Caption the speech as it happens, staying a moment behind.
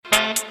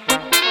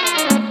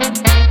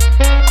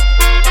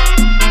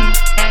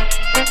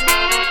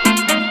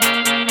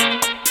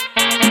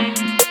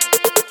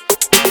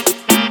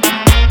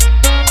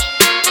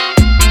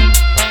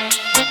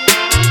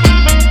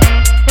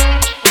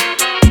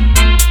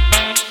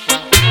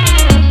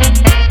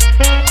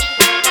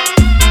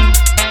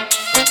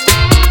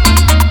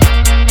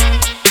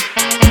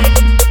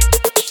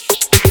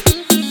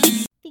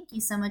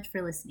much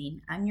for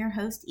listening. I'm your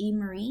host, E.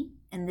 Marie,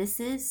 and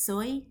this is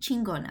Soy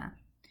Chingona.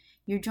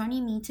 You're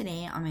joining me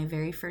today on my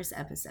very first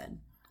episode.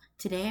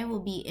 Today I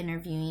will be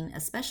interviewing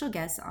a special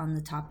guest on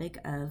the topic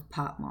of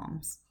pot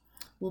moms.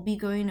 We'll be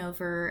going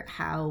over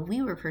how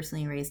we were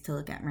personally raised to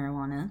look at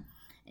marijuana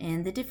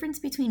and the difference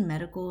between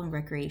medical and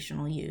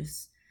recreational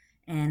use.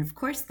 And of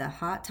course, the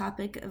hot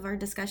topic of our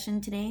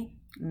discussion today,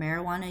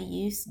 marijuana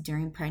use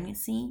during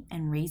pregnancy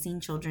and raising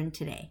children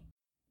today.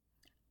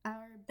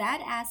 Our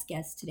badass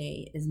guest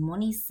today is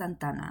Moni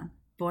Santana,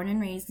 born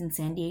and raised in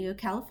San Diego,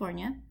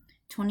 California,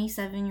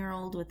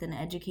 27-year-old with an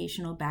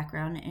educational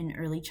background in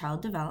early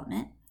child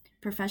development,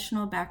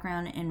 professional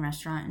background in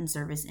restaurant and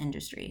service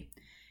industry.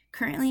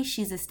 Currently,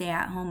 she's a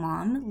stay-at-home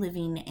mom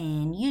living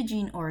in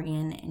Eugene,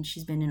 Oregon, and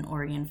she's been in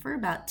Oregon for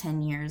about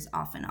 10 years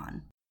off and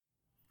on.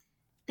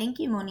 Thank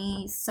you,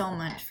 Moni, so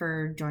much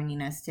for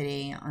joining us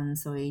today on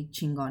Soy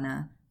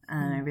Chingona.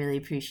 I really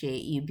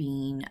appreciate you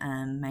being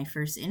my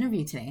first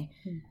interview today.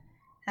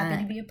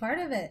 Happy to be a part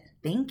of it.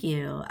 Thank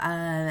you.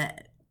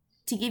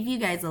 To give you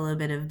guys a little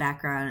bit of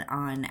background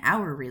on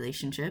our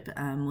relationship,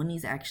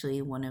 Moni's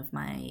actually one of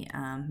my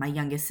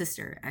youngest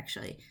sister,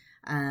 actually.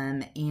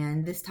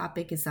 And this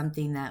topic is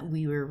something that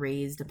we were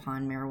raised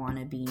upon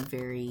marijuana being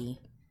very,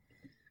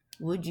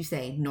 would you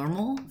say,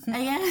 normal,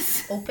 I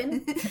guess?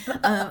 Open?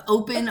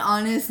 Open,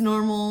 honest,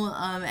 normal,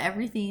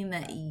 everything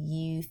that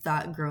you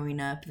thought growing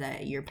up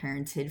that your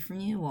parents hid from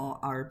you, well,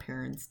 our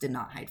parents did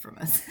not hide from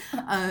us.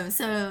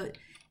 So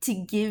to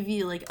give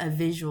you like a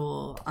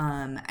visual,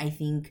 I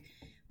think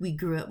we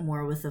grew up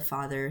more with a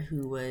father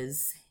who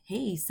was,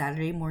 hey,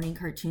 Saturday morning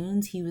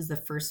cartoons. He was the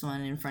first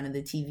one in front of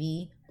the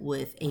TV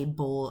with a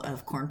bowl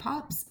of corn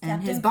pops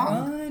and his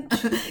bong.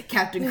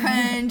 Captain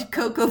Crunch,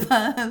 Cocoa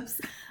Puffs,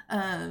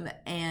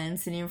 and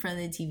sitting in front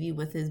of the TV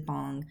with his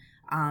bong.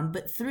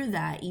 But through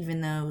that,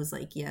 even though it was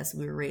like, yes,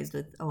 we were raised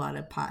with a lot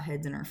of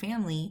potheads in our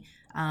family,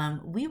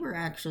 we were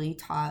actually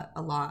taught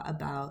a lot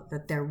about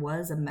that there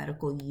was a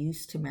medical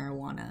use to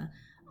marijuana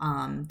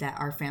that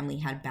our family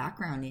had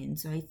background in.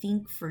 So I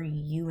think for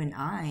you and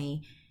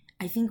I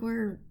think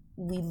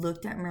we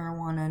looked at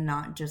marijuana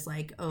not just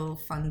like, oh,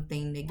 fun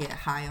thing to get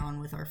high on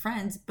with our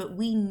friends, but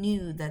we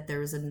knew that there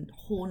was a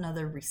whole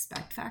nother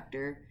respect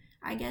factor,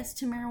 I guess,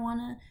 to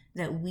marijuana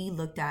that we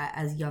looked at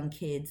as young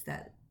kids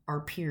that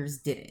our peers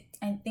didn't.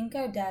 I think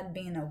our dad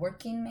being a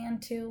working man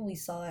too, we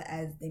saw it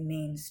as the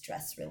main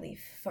stress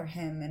relief for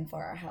him and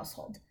for our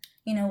household.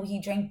 You know, he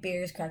drank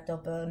beers, cracked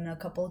open a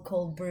couple of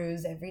cold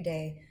brews every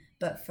day,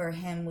 but for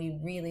him, we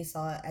really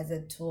saw it as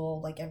a tool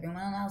like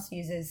everyone else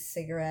uses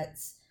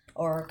cigarettes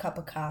or a cup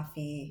of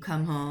coffee.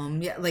 Come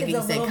home. Yeah, like you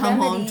said, come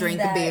home, drink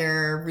a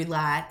beer,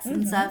 relax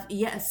and stuff.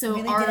 Yeah, so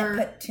we really didn't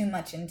put too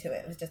much into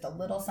it. It was just a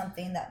little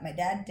something that my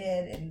dad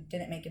did and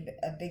didn't make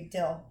a big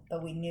deal,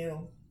 but we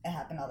knew it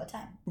happened all the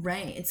time.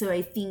 Right. And so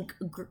I think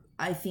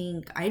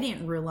I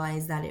didn't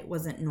realize that it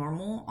wasn't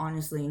normal,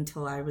 honestly,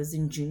 until I was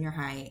in junior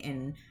high.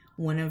 And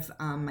one of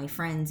my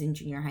friends in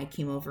junior high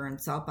came over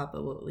and saw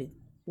Papa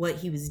what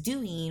he was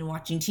doing,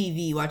 watching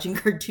TV, watching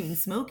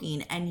cartoons,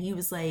 smoking. And he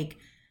was like,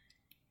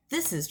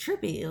 this is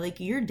trippy.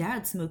 Like, your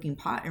dad's smoking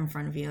pot in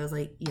front of you. I was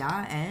like,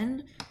 yeah,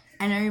 and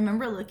I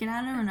remember looking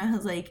at him and I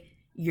was like,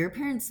 your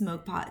parents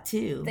smoke pot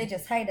too. They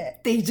just hide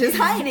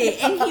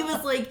it. And he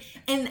was like,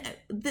 and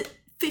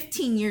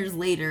 15 years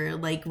later,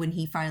 like when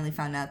he finally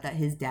found out that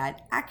his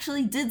dad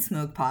actually did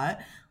smoke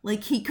pot,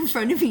 like he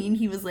confronted me and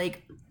he was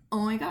like, oh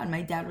my God,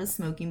 my dad was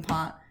smoking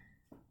pot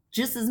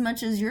just as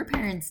much as your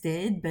parents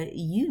did, but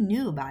you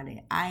knew about it.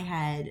 I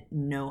had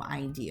no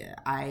idea.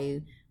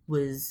 I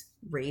was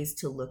raised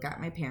to look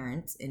at my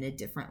parents in a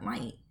different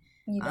light.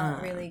 You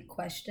don't really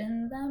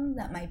question them.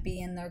 That might be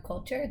in their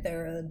culture.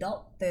 They're an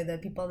adult. They're the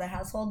people of the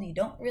household. You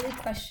don't really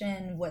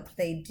question what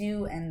they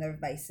do and their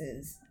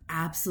vices.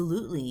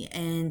 Absolutely.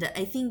 And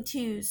I think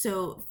too,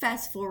 so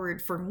fast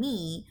forward for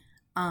me,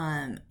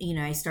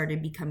 I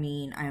started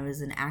I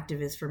was an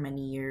activist for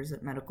many years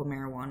at medical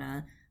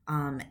marijuana.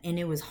 And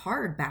it was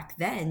hard back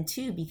then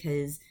too,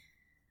 because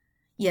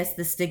yes,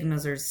 the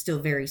stigmas are still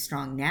very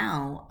strong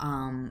now,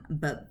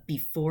 but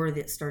before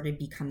that started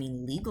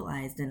becoming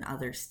legalized in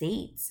other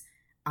states,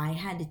 I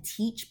had to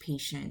teach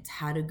patients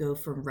how to go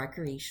from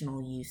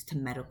recreational use to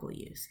medical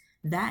use.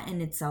 That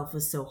in itself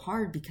was so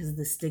hard because of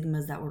the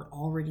stigmas that were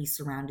already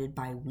surrounded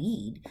by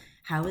weed.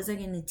 How was I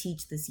going to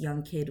teach this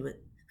young kid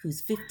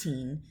who's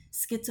 15,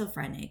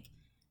 schizophrenic,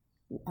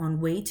 on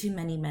way too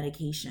many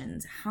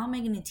medications? How am I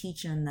going to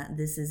teach him that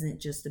this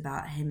isn't just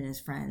about him and his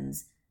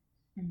friends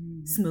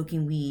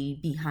smoking weed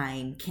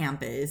behind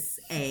campus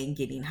and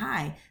getting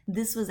high?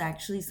 This was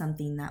actually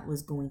something that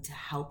was going to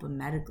help him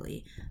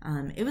medically.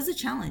 It was a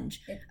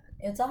challenge.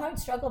 It's a hard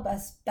struggle, but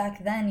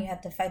back then you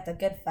had to fight the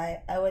good fight.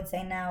 I would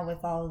say now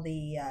with all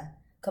the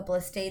couple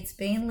of states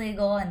being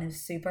legal and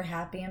is super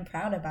happy and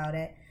proud about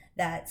it,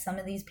 that some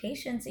of these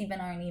patients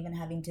aren't even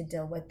having to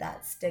deal with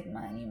that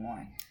stigma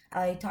anymore.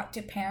 I talk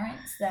to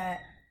parents that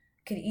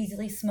could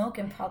easily smoke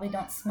and probably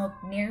don't smoke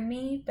near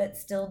me, but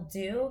still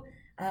do.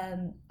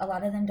 A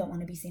lot of them don't want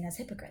to be seen as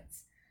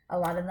hypocrites. A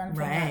lot of them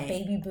from that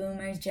baby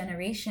boomers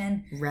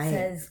generation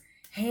says,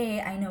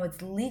 hey, I know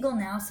it's legal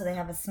now, so they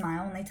have a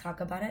smile when they talk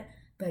about it,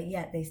 but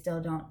yet they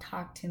still don't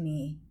talk to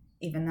me,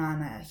 even though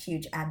I'm a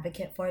huge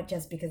advocate for it,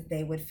 just because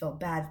they would feel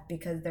bad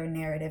because their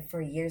narrative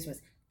for years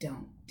was,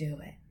 don't do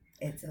it.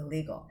 It's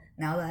illegal.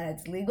 Now that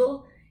it's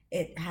legal,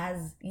 it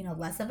has,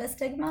 less of a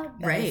stigma,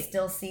 but I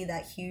still see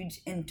that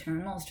huge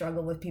internal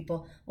struggle with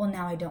people. Well,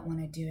 now I don't want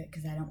to do it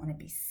because I don't want to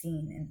be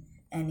seen in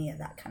any of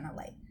that kind of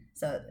light.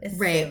 So it's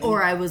right. silly.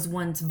 Or I was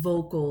once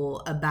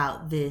vocal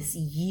about this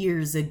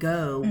years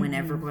ago when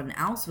everyone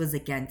else was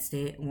against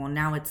it. Well,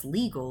 now it's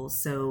legal.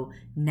 So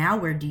now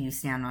where do you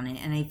stand on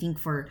it? And I think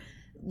for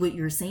what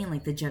you're saying,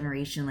 like the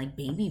generation, like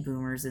baby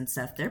boomers and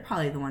stuff, they're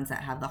probably the ones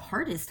that have the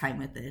hardest time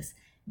with this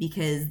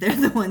because they're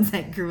the ones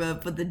that grew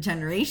up with the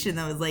generation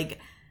that was like,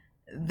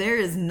 there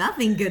is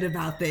nothing good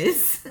about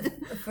this.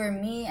 For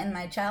me and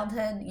my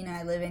childhood,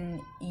 I live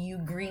in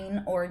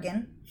Green,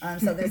 Oregon.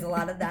 So there's a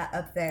lot of that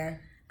up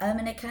there.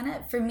 And it kind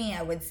of, for me,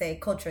 I would say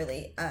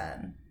culturally,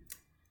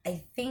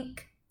 I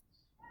think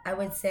I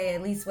would say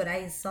at least what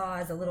I saw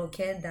as a little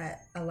kid that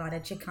a lot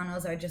of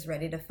Chicanos are just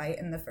ready to fight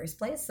in the first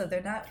place. So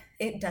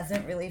it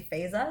doesn't really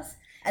faze us.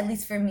 At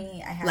least for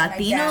me, I have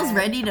Latinos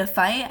ready to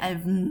fight?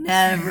 I've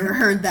never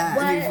heard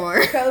that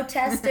before.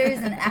 Protesters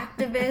and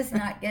activists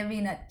not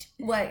giving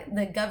what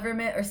the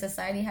government or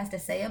society has to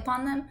say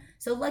upon them.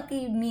 So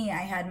lucky me,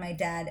 I had my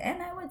dad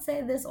and I would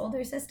say this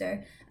older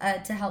sister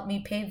to help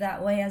me pave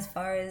that way as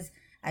far as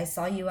I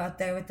saw you out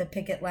there with the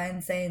picket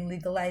line saying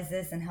legalize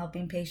this and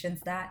helping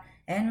patients that.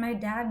 And my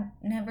dad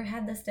never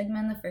had the stigma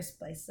in the first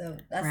place. So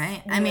that's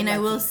right. I mean, lucky. I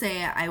will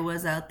say I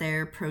was out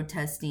there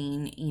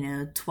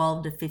protesting,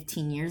 12 to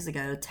 15 years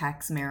ago,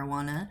 tax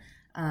marijuana.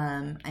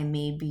 I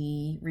may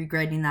be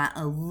regretting that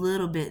a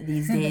little bit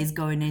these days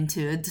going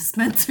into a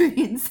dispensary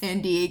in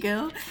San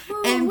Diego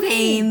and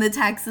paying the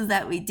taxes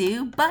that we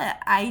do. But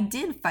I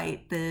did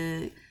fight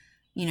the...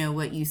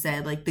 what you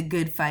said, like the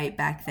good fight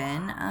back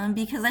then,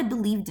 because I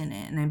believed in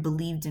it and I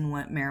believed in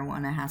what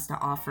marijuana has to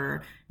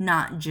offer,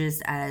 not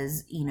just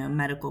as,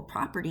 medical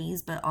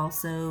properties, but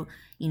also,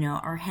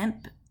 our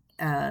hemp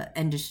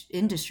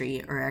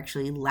industry, or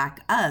actually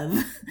lack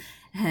of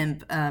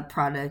hemp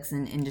products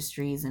and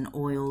industries and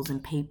oils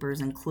and papers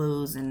and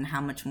clothes and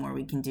how much more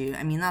we can do.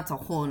 I mean, that's a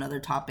whole another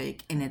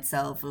topic in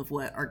itself of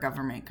what our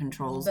government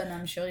controls. But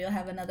I'm sure you'll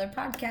have another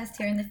podcast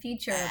here in the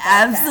future.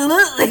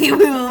 Absolutely.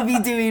 We will be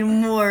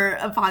doing more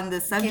upon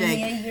this subject. Give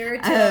me a year or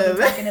two. I'll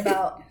be talking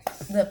about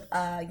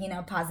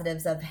the,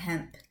 positives of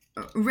hemp.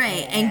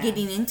 Right, yeah. And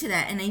getting into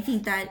that. And I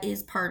think that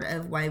is part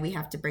of why we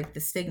have to break the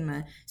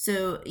stigma.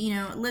 So,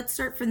 let's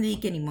start from the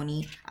beginning,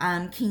 Moni.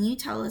 Can you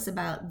tell us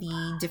about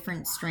the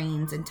different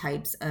strains and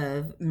types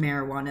of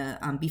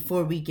marijuana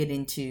before we get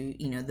into,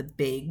 the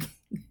big...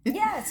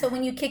 Yeah, so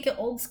when you kick it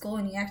old school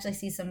and you actually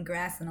see some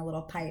grass in a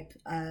little pipe,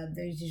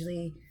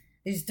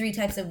 there's three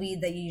types of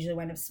weed that you usually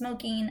wind up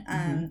smoking.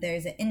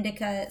 There's an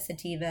indica,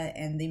 sativa,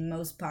 and the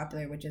most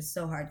popular, which is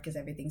so hard because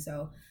everything's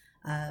so...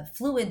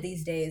 fluid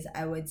these days,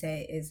 I would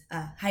say, is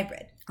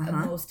hybrid.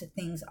 Most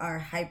things are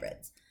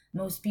hybrids.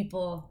 Most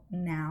people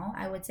now,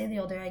 I would say the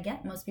older I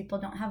get, most people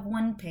don't have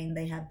one pain.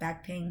 They have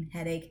back pain,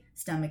 headache,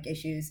 stomach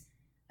issues.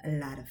 A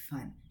lot of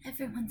fun.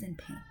 Everyone's in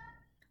pain,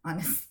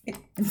 honestly.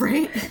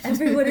 Right?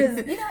 Everyone is,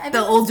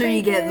 the older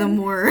you get, the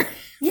more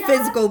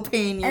physical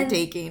pain you're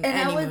taking. And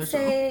I would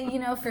say,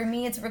 for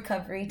me, it's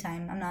recovery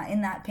time. I'm not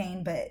in that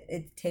pain, but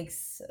it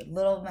takes a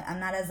little, I'm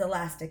not as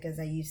elastic as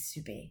I used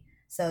to be.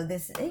 So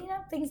this,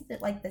 things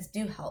that like this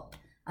do help.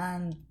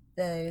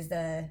 There's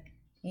the,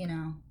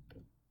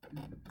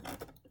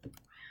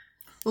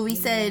 Well, we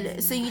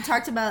said, so you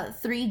talked about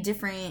 3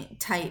 different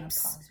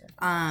types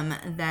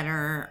that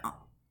are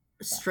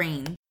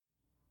strains.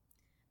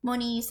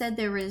 Moni, you said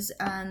there was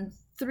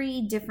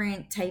 3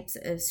 different types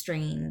of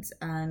strains.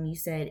 You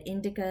said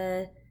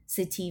indica,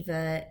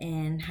 sativa,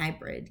 and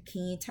hybrid.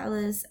 Can you tell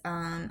us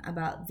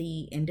about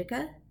the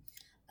indica?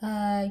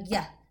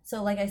 Yeah.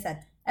 So like I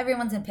said,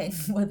 everyone's in pain,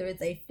 whether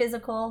it's a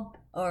physical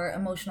or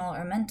emotional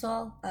or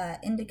mental.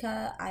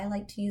 Indica, I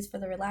like to use for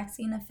the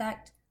relaxing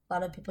effect. A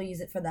lot of people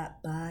use it for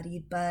that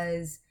body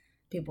buzz,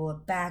 people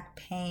with back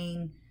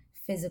pain,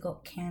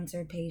 physical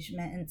cancer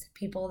patients,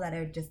 people that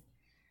are just,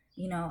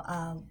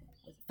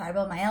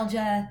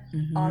 fibromyalgia,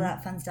 all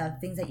that fun stuff,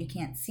 things that you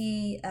can't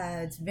see.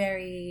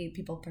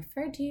 People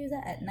prefer to use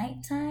it at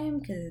nighttime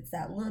because it's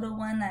that little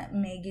one that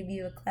may give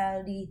you a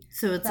cloudy.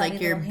 So it's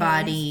like your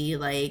body,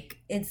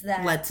 it's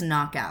that, let's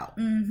knock out.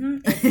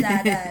 It's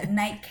that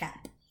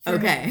nightcap. For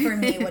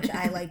me, which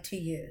I like to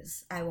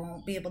use. I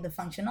won't be able to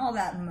function all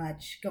that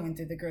much going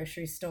through the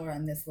grocery store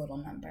on this little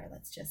number,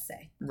 let's just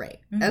say. Right.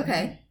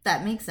 Okay.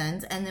 That makes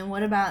sense. And then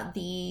what about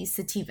the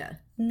sativa?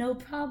 No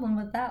problem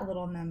with that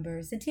little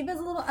number. Sativa is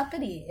a little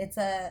uppity. It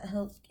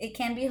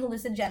can be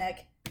hallucinogenic.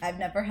 I've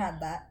never had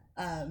that.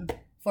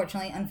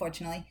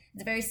 Unfortunately.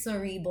 It's a very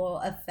cerebral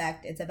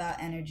effect. It's about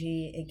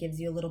energy. It gives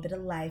you a little bit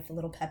of life, a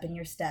little pep in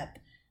your step,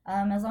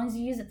 as long as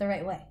you use it the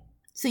right way.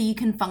 So you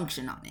can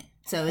function on it.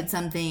 So it's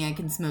something I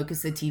can smoke a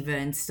sativa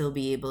and still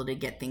be able to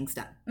get things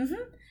done.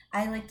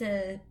 I like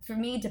to, for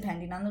me,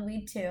 depending on the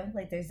weed too,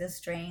 like there's the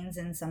strains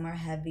and some are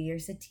heavy or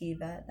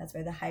sativa. That's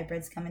where the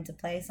hybrids come into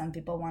play. Some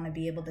people want to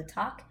be able to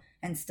talk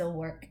and still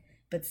work,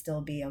 but still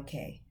be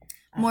okay.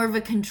 More of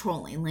a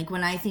controlling. Like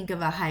when I think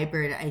of a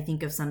hybrid, I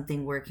think of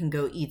something where it can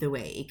go either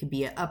way. It could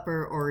be an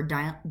upper or a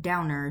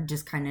downer,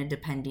 just kind of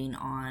depending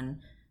on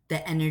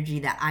the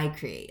energy that I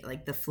create,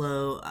 like the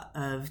flow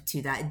of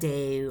to that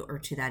day or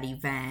to that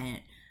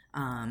event,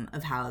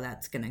 of how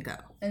that's gonna go.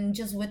 And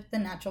just with the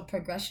natural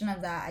progression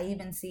of that, I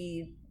even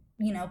see,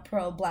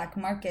 pro black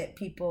market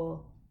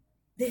people,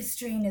 this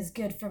strain is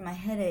good for my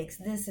headaches,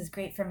 this is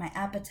great for my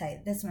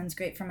appetite, this one's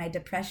great for my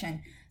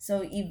depression.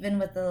 So even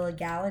with the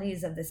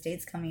legalities of the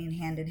states coming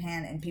hand in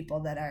hand, and people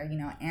that are,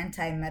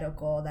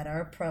 anti-medical, that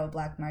are pro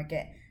black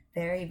market,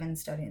 they're even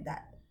starting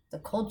that. The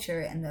culture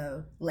and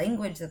the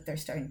language that they're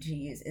starting to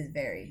use is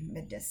very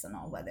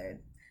medicinal, whether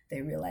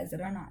they realize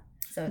it or not.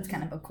 So it's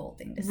kind of a cool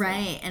thing to see.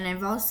 Right. And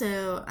I've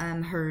also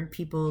heard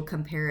people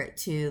compare it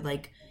to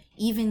like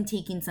even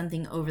taking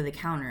something over the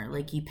counter.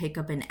 Like you pick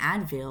up an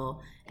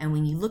Advil, and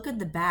when you look at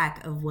the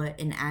back of what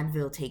an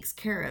Advil takes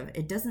care of,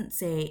 it doesn't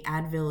say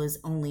Advil is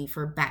only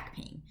for back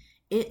pain.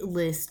 It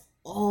lists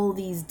all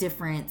these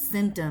different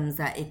symptoms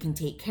that it can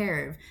take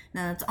care of.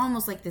 Now, it's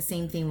almost like the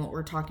same thing what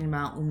we're talking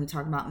about when we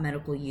talk about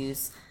medical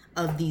use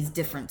of these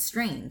different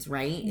strains,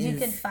 right? You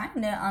could find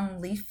it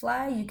on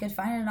Leafly. You could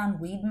find it on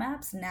Weed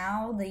Maps.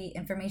 Now the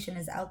information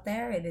is out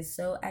there. It is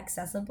so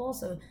accessible.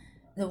 So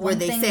where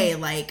they say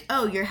like,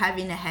 oh, you're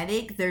having a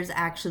headache, there's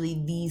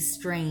actually these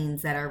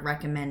strains that are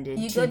recommended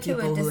to people who have headaches. You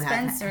go to a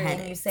dispensary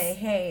and you say,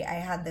 hey, I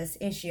had this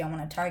issue, I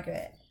want to target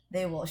it.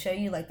 They will show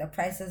you like the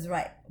price is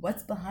right.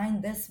 What's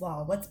behind this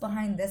wall? What's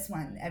behind this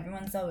one?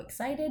 Everyone's so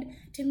excited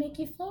to make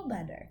you feel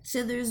better.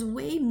 So there's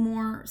way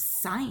more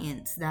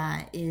science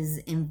that is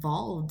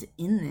involved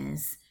in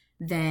this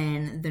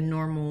than the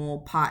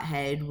normal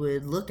pothead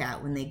would look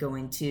at when they go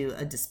into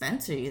a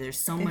dispensary. There's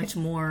so much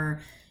more,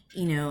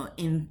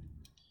 in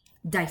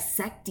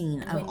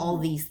dissecting of all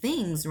these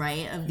things,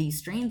 right? Of these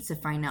strains to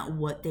find out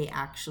what they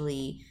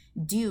actually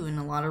do, and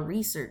a lot of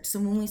research. So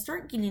when we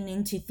start getting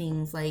into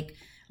things like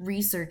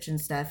research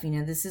and stuff,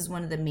 this is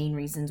one of the main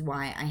reasons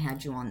why I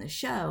had you on the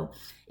show,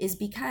 is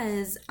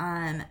because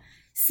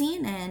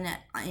CNN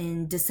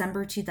in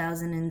December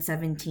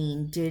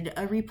 2017 did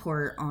a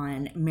report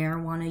on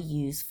marijuana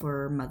use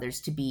for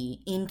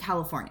mothers-to-be in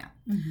California.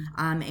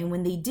 Mm-hmm. And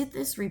when they did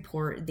this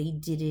report, they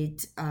did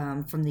it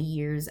from the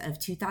years of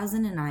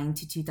 2009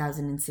 to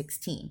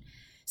 2016.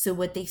 So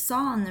what they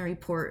saw in the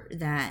report,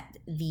 that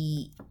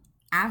the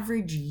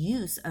average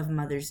use of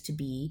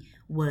mothers-to-be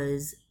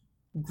was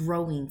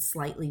growing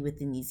slightly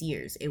within these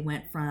years. It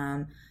went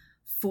from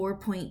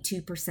 4.2%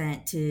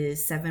 to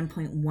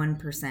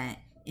 7.1%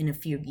 in a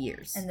few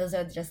years. And those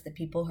are just the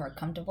people who are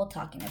comfortable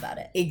talking about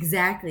it.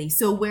 Exactly.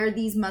 So where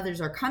these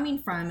mothers are coming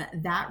from,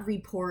 that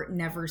report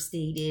never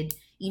stated,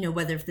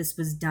 whether if this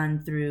was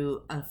done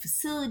through a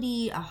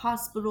facility, a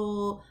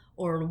hospital,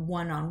 or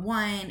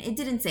one-on-one. It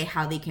didn't say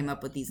how they came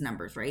up with these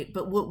numbers, right?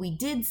 But what we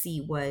did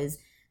see was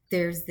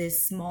there's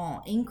this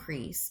small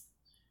increase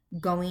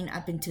going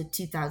up into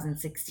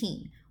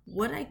 2016.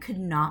 What I could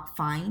not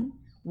find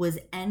was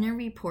any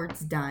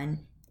reports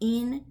done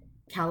in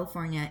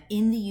California,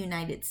 in the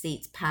United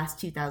States, past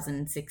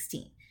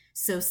 2016.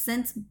 So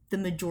since the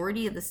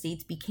majority of the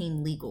states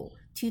became legal,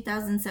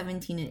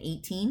 2017 and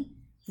 18,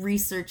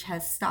 research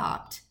has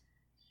stopped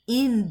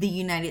in the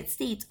United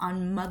States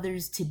on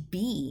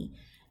mothers-to-be,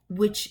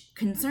 which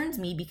concerns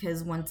me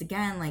because, once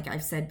again, like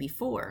I've said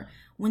before,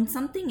 when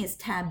something is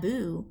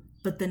taboo,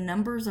 but the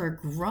numbers are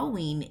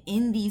growing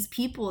in these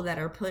people that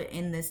are put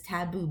in this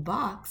taboo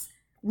box,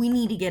 we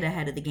need to get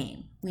ahead of the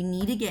game. We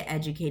need to get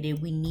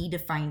educated. We need to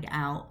find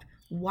out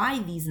why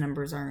these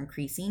numbers are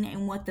increasing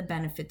and what the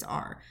benefits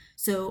are.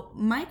 So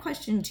my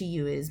question to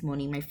you is,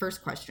 Moni, my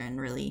first question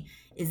really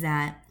is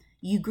that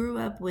you grew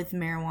up with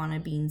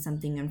marijuana being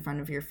something in front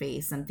of your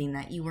face, something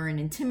that you weren't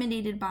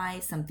intimidated by,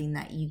 something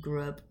that you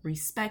grew up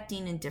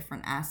respecting in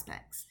different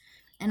aspects.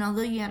 And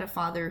although you had a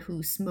father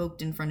who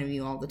smoked in front of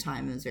you all the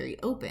time and was very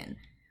open,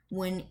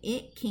 when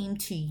it came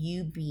to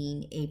you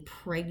being a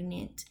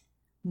pregnant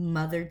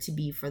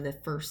mother-to-be for the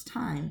first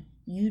time,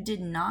 you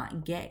did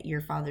not get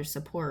your father's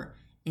support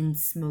in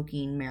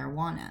smoking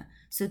marijuana.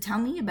 So tell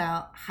me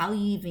about how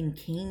you even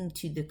came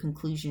to the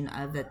conclusion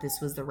of that this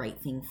was the right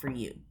thing for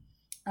you.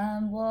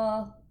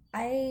 Well,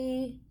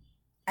 I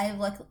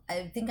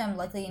think I'm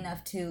lucky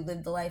enough to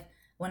live the life.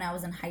 When I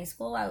was in high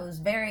school, I was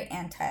very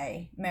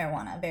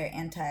anti-marijuana, very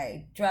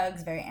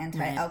anti-drugs, very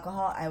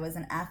anti-alcohol. Right. I was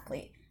an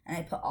athlete, and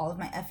I put all of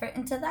my effort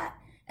into that,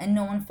 and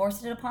no one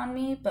forced it upon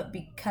me. But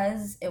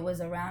because it was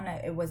around,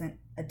 it wasn't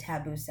a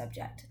taboo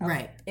subject.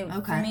 Right.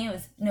 For me, it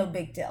was no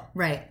big deal.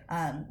 Right.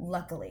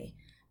 Luckily,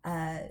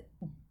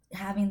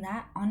 having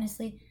that,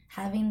 honestly,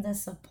 having the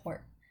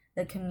support,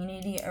 the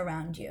community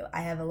around you.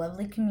 I have a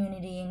lovely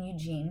community in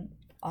Eugene,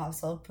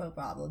 also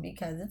probably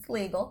because it's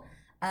legal.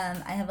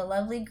 I have a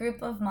lovely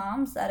group of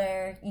moms that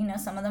are,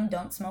 some of them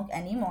don't smoke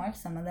anymore.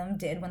 Some of them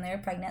did when they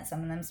were pregnant.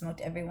 Some of them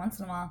smoked every once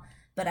in a while.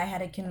 but I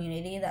had a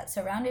community that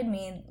surrounded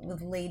me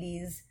with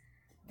ladies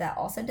that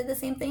also did the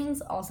same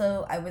things.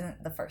 Also, I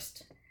wasn't the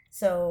first.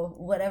 So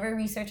whatever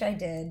research I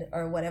did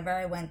or whatever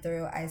I went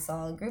through, I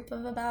saw a group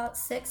of about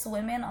 6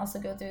 women also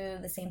go through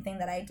the same thing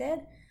that I did,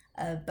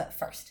 but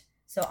first.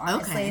 So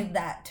honestly,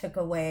 that took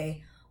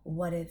away,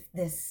 what if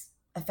this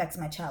affects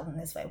my child in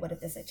this way? What if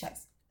this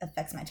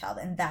affects my child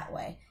in that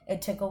way?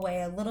 It took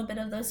away a little bit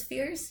of those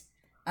fears,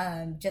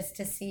 just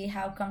to see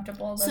how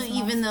comfortable those So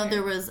even though were.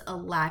 there was a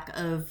lack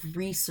of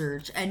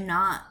research and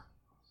not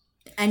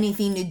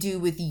anything to do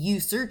with you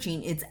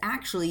searching, it's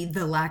actually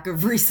the lack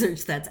of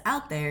research that's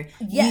out there.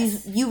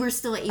 Yes. You were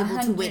still able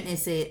to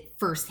witness it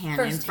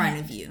firsthand in front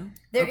of you.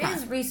 There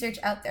is research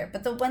out there,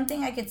 but the one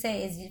thing I could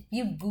say is if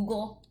you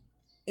Google,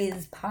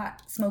 is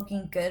pot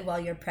smoking good while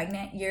you're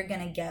pregnant, you're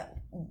gonna get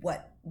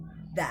what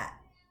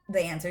the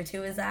answer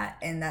to is that,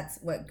 and that's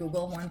what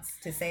Google wants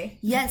to say.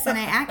 Yes, and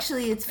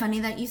it's funny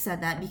that you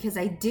said that, because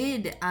I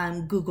did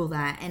Google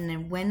that,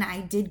 and when I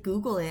did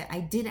Google it,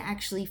 I did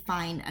actually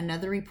find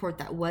another report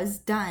that was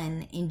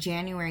done in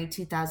January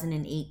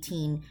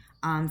 2018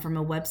 from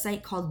a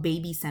website called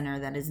Baby Center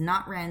that is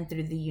not ran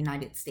through the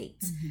United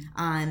States.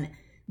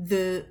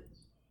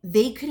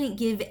 They couldn't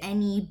give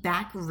any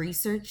back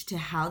research to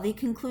how they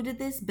concluded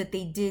this, but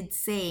they did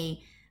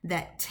say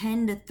that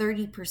 10 to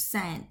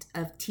 30%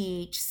 of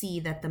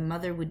THC that the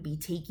mother would be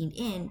taking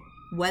in,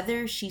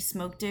 whether she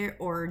smoked it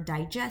or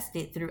digest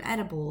it through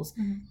edibles,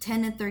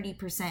 10 to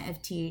 30%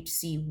 of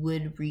THC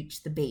would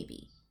reach the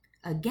baby.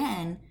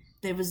 Again,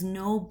 there was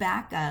no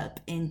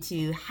backup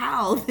into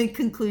how the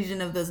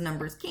conclusion of those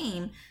numbers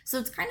came. So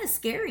it's kind of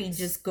scary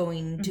just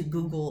going to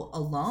Google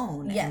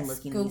alone and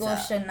looking Google these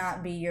up. should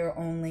not be you're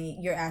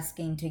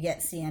asking to get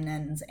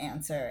CNN's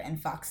answer and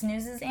Fox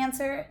News's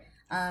answer,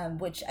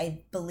 which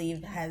I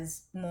believe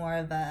has more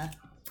of a,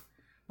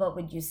 what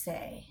would you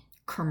say?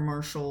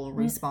 Commercial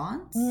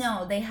response?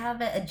 No, they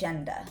have an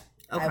agenda,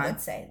 okay. I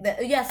would say.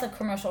 Yes, a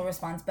commercial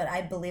response, but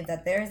I believe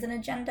that there is an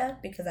agenda,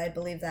 because I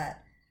believe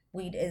that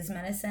weed is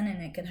medicine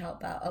and it could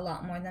help out a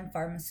lot more than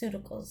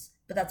pharmaceuticals.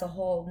 But that's a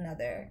whole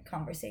nother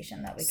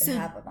conversation that we can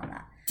have on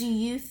that. Do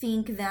you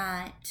think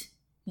that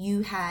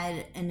you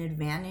had an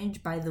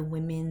advantage by the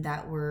women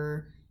that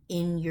were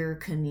in your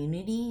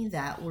community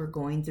that were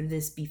going through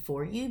this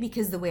before you?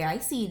 Because the way I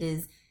see it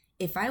is,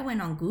 if I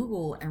went on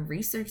Google and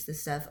researched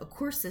this stuff, of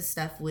course this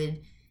stuff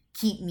would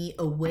keep me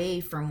away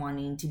from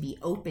wanting to be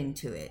open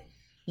to it.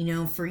 You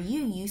know, for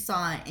you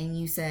saw it and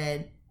you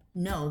said,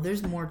 no,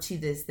 there's more to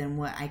this than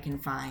what I can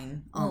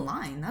find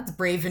online. That's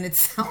brave in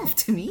itself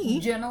to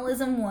me.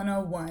 Journalism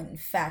 101,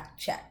 fact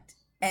checked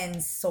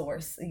and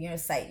source,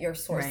 cite your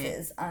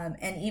sources. Right.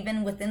 And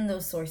even within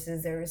those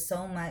sources, there is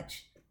so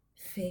much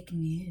fake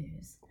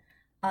news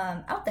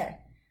out there.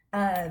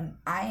 I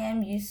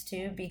am used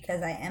to,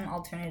 because I am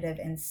alternative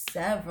in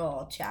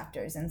several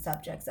chapters and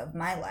subjects of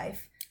my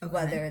life,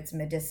 whether it's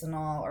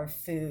medicinal or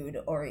food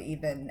or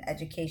even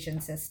education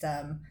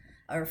system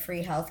or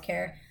free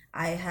healthcare.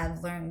 I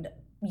have learned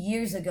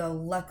years ago,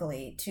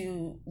 luckily,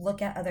 to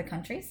look at other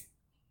countries.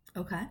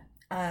 Okay.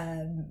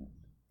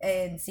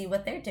 And see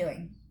what they're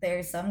doing.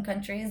 There's some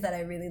countries that I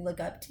really look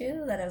up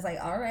to that I was like,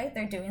 all right,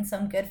 they're doing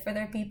some good for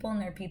their people,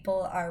 and their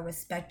people are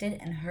respected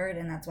and heard,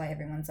 and that's why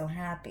everyone's so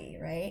happy,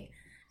 right?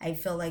 I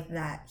feel like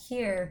that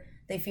here,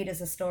 they feed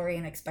us a story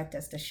and expect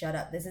us to shut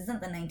up. This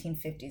isn't the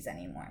 1950s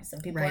anymore. So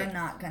people are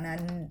not going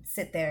to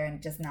sit there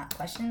and just not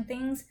question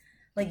things.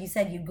 Like you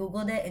said, you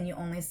Googled it and you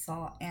only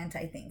saw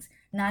anti-things.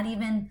 Not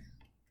even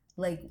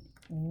like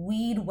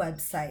weed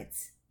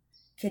websites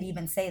could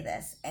even say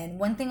this. And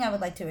one thing I would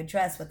like to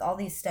address with all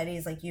these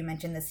studies, like you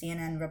mentioned, the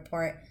CNN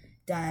report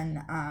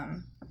done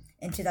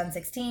in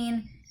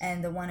 2016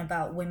 and the one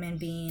about women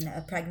being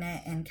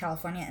pregnant in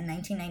California in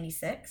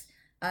 1996.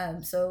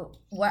 So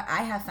what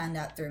I have found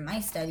out through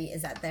my study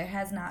is that there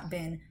has not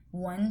been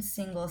one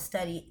single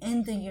study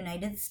in the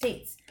United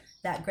States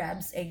that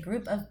grabs a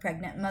group of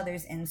pregnant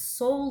mothers and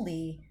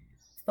solely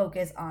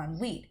focus on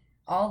weed.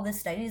 All the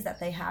studies that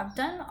they have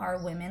done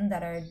are women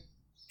that are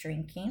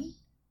drinking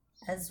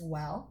as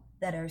well,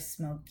 that are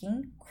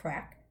smoking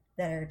crack,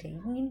 that are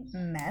taking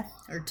meth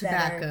or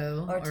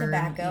tobacco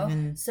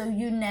even... So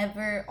you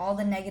never, all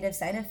the negative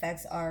side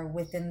effects are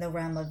within the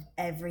realm of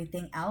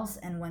everything else,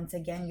 and once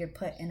again you're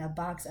put in a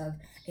box of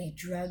a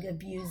drug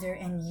abuser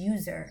and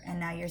user,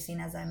 and now you're seen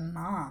as a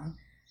mom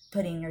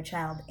putting your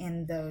child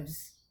in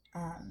those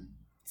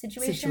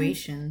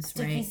situations,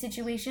 sticky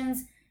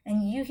situations.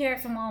 And you hear it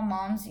from all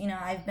moms.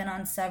 I've been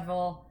on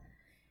several.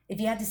 If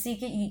you had to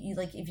seek it, you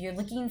like, if you're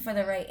looking for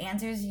the right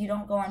answers, you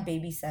don't go on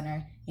Baby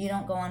Center. You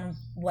don't go on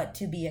what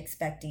to be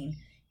expecting.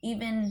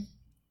 Even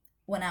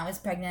when I was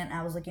pregnant,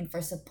 I was looking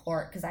for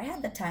support because I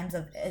had the times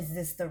of, is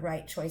this the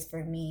right choice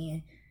for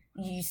me?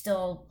 You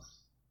still,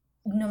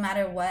 no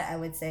matter what, I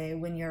would say,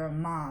 when you're a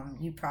mom,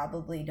 you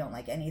probably don't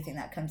like anything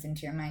that comes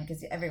into your mind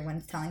because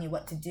everyone's telling you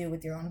what to do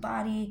with your own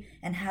body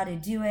and how to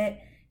do it.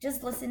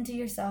 Just listen to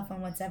yourself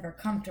and what's ever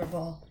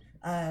comfortable.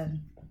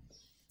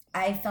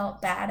 I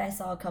felt bad. I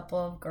saw a couple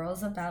of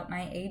girls about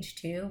my age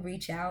too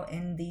reach out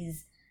in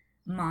these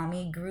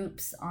mommy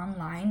groups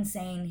online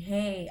saying,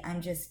 hey,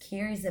 I'm just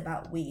curious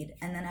about weed.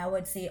 And then I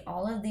would see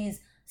all of these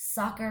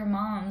soccer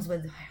moms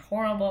with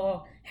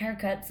horrible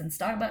haircuts and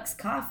Starbucks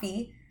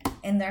coffee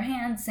in their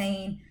hands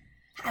saying,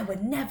 I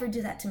would never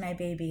do that to my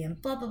baby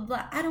and blah, blah,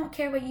 blah. I don't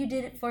care what you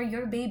did it for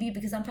your baby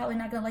because I'm probably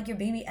not going to like your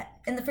baby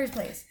in the first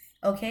place.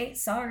 Okay,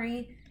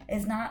 sorry.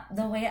 It's not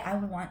the way I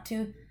would want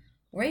to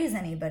raise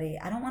anybody.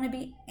 I don't want to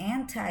be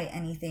anti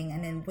anything.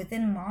 And then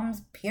within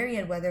moms,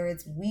 period, whether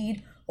it's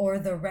weed or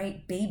the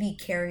right baby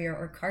carrier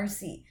or car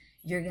seat,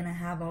 you're going to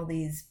have all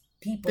these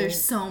people.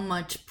 There's so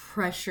much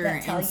pressure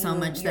and so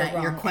much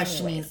that you're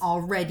questioning anyways.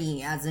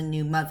 Already as a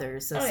new mother.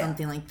 So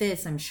something like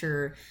this, I'm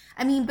sure.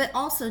 I mean, but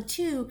also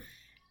too,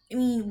 I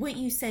mean, what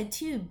you said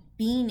too,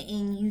 being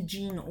in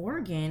Eugene,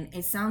 Oregon,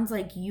 it sounds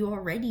like you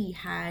already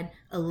had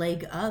a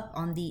leg up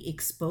on the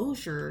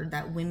exposure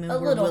that women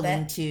were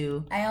willing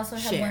to I also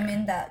have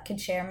women that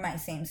could share my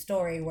same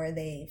story where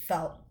they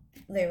felt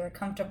they were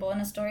comfortable in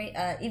a story.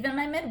 Even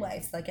my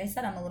midwives, like I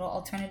said, I'm a little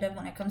alternative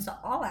when it comes to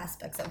all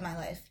aspects of my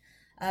life.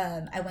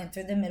 I went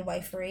through the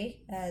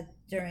midwifery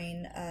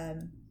during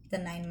the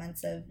 9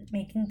 months of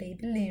making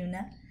baby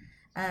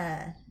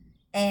Luna.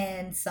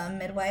 And some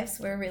midwives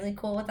were really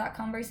cool with that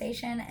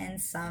conversation, and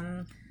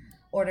some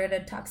ordered a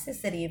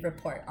toxicity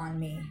report on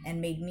me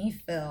and made me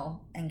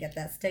feel and get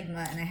that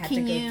stigma, and I had to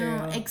go through.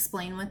 Can you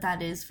explain what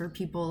that is for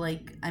people?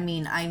 Like, I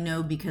mean, I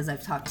know because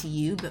I've talked to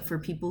you, but for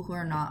people who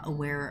are not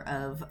aware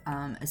of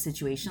a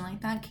situation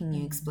like that, can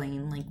you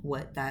explain like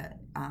what that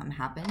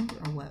happened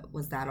or what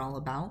was that all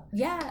about?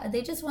 Yeah,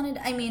 they just wanted,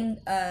 I mean,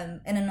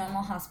 in a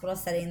normal hospital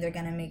setting, they're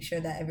going to make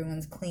sure that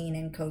everyone's clean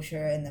and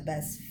kosher and the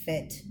best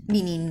fit.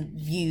 Meaning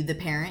you, the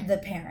parent? The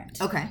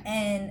parent. Okay.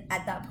 And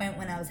at that point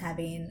when I was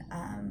having,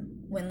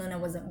 when Luna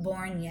wasn't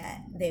born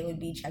yet, they would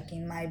be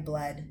checking my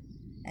blood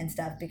and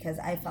stuff because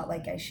I felt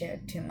like I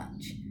shared too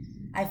much.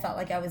 I felt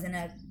like I was in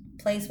a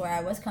place where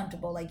I was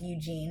comfortable, like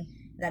Eugene,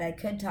 that I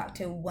could talk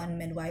to one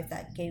midwife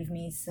that gave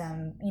me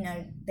some, you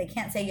know, they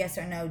can't say yes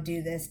or no,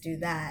 do this, do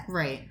that.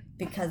 Right.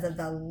 Because of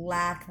the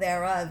lack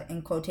thereof,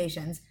 in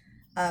quotations,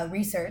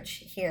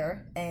 research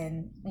here,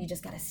 and you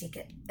just got to seek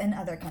it in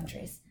other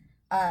countries.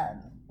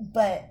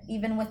 But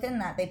even within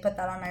that, they put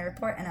that on my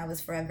report, and I was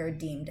forever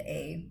deemed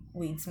a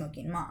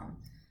weed-smoking mom.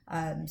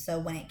 So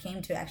when it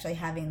came to actually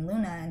having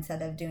Luna,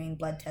 instead of doing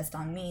blood test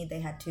on me,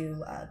 they had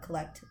to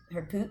collect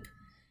her poop,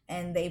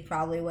 and they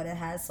probably would have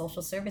had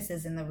social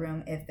services in the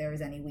room if there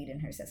was any weed in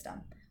her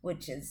system,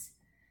 which is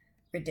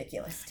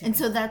ridiculous to me.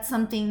 So that's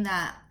something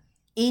that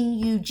in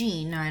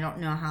Eugene, I don't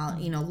know how,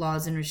 you know,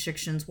 laws and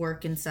restrictions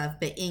work and stuff,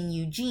 but in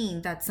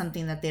Eugene, that's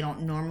something that they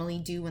don't normally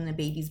do when the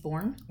baby's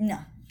born? No.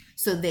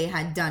 So they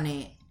had done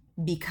it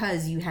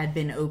because you had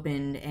been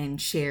opened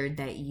and shared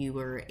that you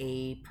were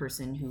a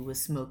person who was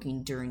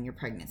smoking during your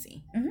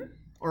pregnancy. Mm-hmm.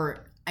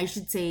 Or I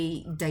should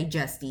say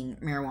digesting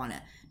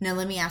marijuana. Now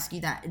let me ask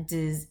you that.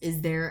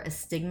 Is there a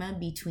stigma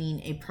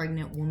between a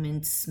pregnant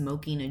woman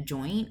smoking a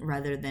joint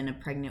rather than a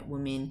pregnant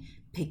woman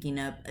picking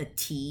up a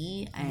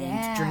tea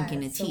and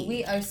drinking a tea? So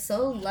we are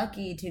so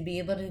lucky to be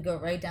able to go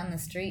right down the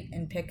street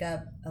and pick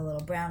up a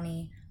little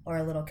brownie or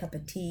a little cup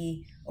of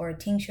tea or a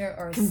tincture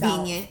or a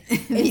convenient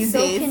it's so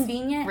days.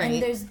 Convenient, right.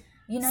 And there's,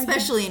 you know,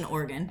 especially in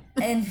Oregon.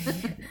 And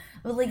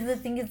well, like the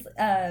thing is,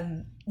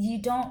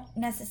 you don't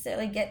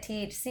necessarily get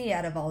THC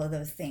out of all of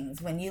those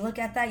things. When you look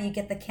at that, you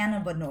get the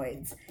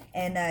cannabinoids,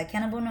 and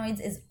cannabinoids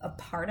is a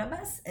part of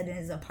us. It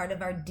is a part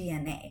of our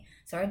DNA.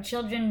 So our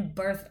children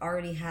birth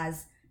already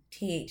has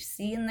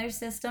THC in their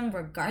system,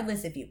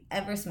 regardless if you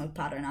ever smoked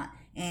pot or not,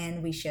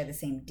 and we share the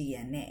same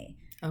DNA.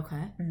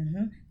 Okay.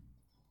 Mm-hmm.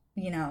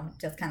 You know,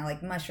 just kind of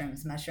like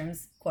mushrooms.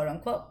 Mushrooms, quote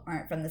unquote,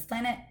 aren't from this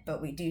planet,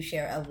 but we do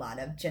share a lot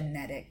of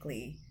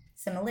genetically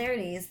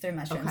similarities through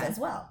mushrooms as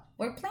well.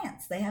 We're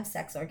plants. They have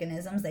sex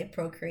organisms. They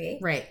procreate.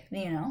 Right.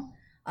 You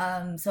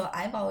know? So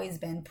I've always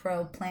been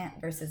pro plant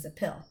versus a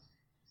pill.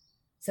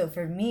 So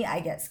for me,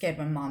 I get scared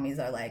when mommies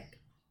are like,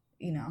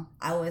 you know,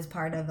 I was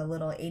part of a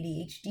little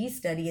ADHD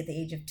study at the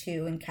age of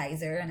 2 in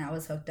Kaiser, and I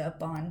was hooked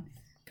up on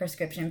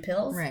prescription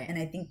pills. Right. And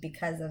I think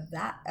because of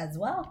that as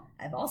well,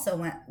 I've also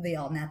went the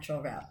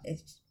all-natural route.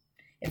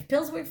 If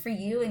pills work for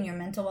you and your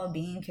mental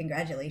well-being,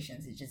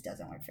 congratulations. It just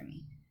doesn't work for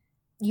me.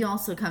 You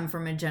also come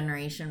from a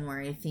generation where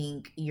I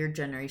think your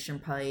generation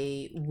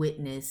probably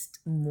witnessed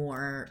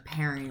more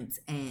parents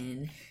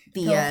and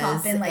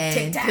Theas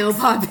and pill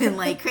popping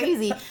like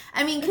crazy.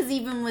 I mean, because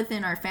even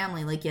within our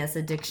family, like, yes,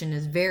 addiction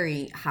is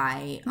very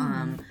high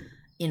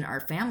in our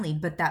family,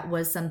 but that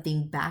was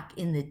something back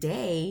in the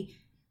day.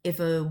 If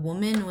a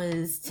woman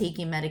was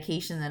taking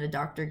medication that a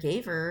doctor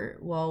gave her,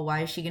 well,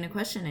 why is she going to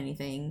question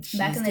anything? She's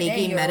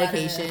taking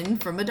medication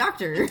from a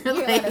doctor. You're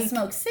allowed to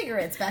smoke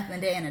cigarettes back in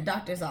the day in a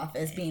doctor's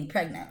office being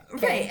pregnant.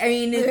 Okay? Right. I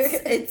mean,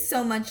 it's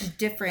so much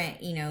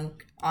different, you know,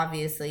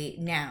 obviously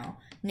now.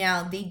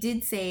 Now, they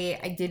did say,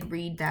 I did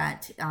read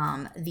that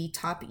the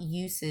top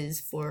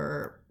uses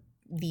for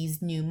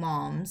these new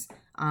moms,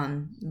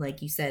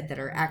 like you said, that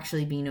are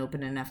actually being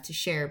open enough to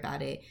share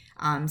about it,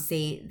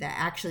 say that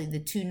actually the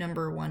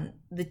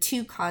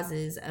two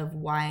causes of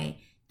why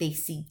they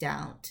seeked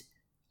out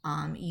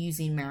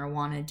using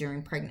marijuana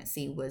during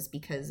pregnancy was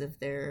because of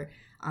their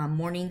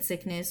morning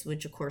sickness,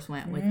 which of course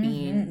went with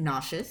being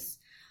nauseous.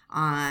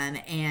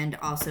 And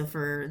also,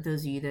 for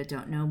those of you that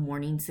don't know,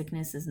 morning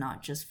sickness is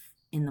not just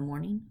in the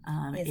morning.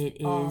 It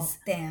all is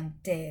damn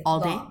day all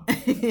long.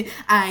 day.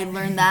 I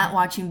learned that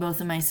watching both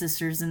of my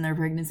sisters in their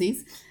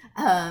pregnancies.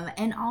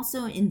 And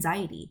also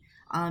anxiety.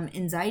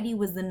 Anxiety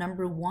was the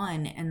number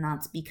one, and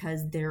that's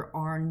because there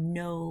are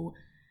no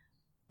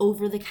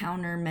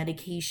over-the-counter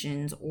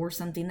medications or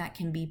something that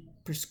can be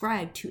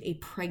prescribed to a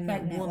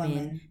pregnant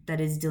woman that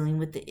is dealing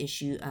with the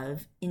issue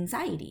of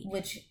anxiety.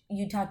 Which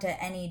you talk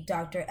to any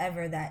doctor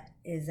ever, that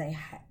is a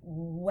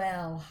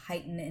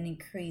heightened and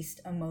increased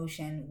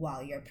emotion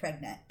while you're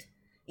pregnant.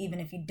 Even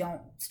if you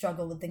don't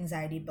struggle with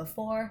anxiety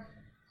before,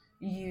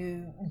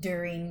 you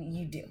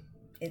do.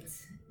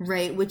 It's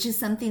right, which is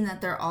something that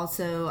they're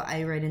also,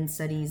 I read in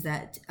studies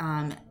that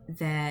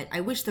that I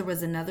wish there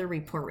was another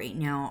report right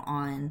now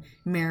on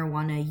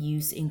marijuana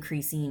use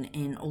increasing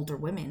in older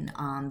women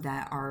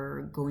that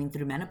are going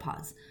through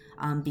menopause,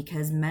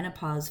 because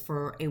menopause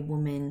for a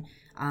woman,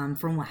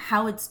 from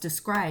how it's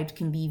described,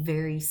 can be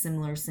very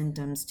similar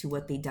symptoms to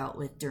what they dealt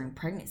with during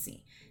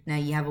pregnancy. Now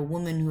you have a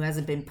woman who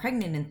hasn't been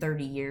pregnant in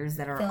 30 years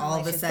that are feeling all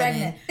of a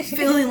sudden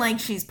feeling like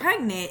she's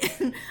pregnant.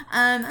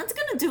 That's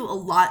going to do a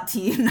lot to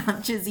you,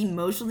 not just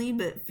emotionally,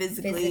 but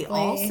physically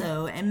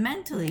also, and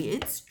mentally.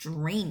 It's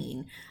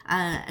draining.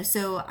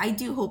 So I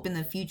do hope in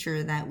the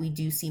future that we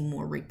do see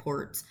more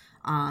reports,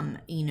 on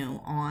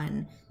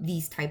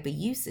these type of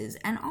uses.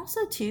 And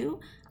also too,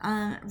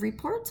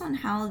 reports on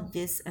how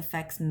this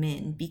affects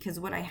men, because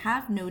what I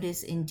have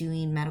noticed in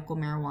doing medical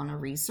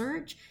marijuana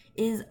research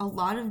is a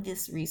lot of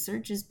this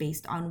research is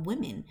based on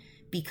women,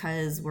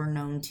 because we're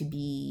known to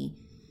be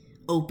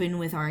open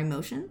with our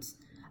emotions.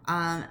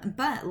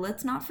 But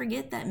let's not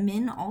forget that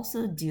men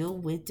also deal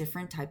with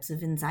different types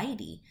of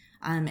anxiety.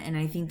 And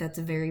I think that's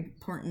a very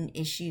important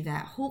issue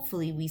that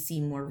hopefully we see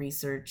more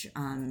research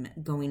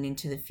going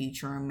into the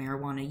future on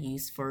marijuana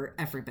use for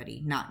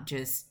everybody, not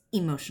just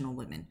emotional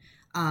women,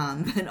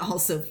 but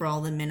also for all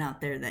the men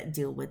out there that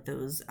deal with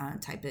those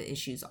type of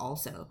issues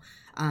also.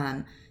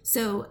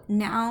 So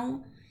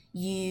now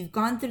you've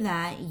gone through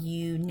that.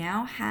 You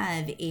now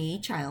have a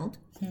child,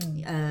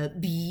 a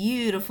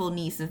beautiful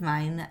niece of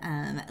mine,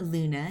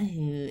 Luna,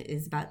 who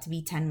is about to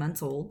be 10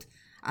 months old.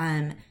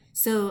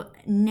 So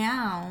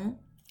now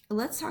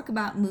let's talk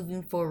about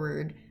moving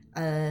forward,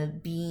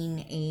 being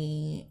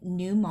a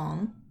new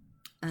mom,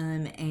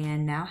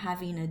 and now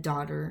having a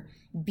daughter,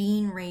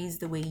 being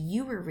raised the way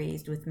you were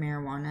raised with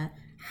marijuana.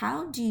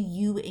 How do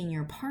you and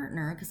your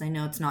partner, because I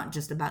know it's not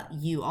just about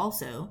you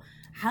also,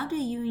 how do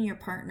you and your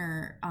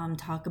partner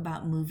talk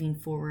about moving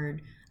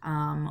forward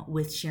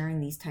with sharing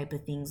these type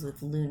of things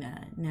with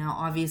Luna? Now,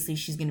 obviously,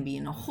 she's going to be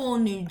in a whole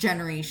new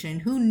generation.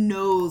 Who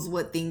knows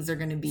what things are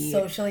going to be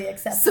socially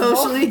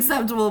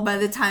acceptable by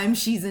the time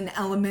she's in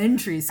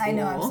elementary school. I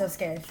know, I'm so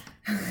scared.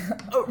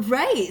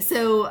 Right.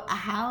 So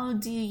how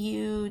do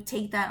you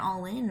take that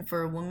all in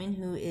for a woman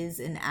who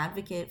is an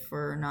advocate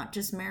for not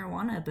just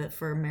marijuana, but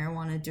for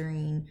marijuana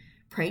during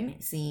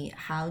pregnancy?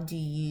 How do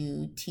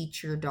you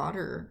teach your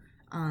daughter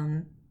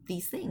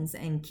these things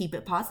and keep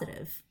it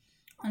positive?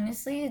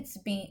 Honestly, it's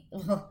being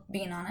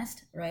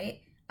honest,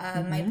 right?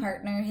 My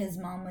partner, his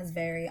mom was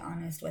very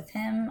honest with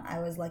him. I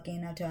was lucky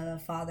enough to have a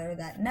father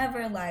that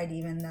never lied,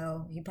 even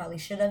though he probably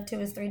should have, to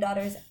his 3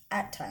 daughters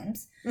at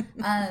times.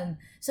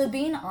 So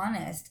being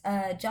honest,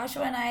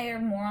 Joshua and I are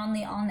more on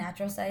the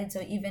all-natural side.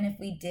 So even if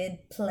we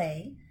did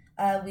play,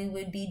 we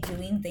would be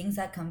doing things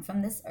that come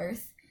from this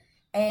earth.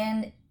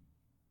 And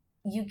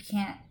you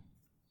can't,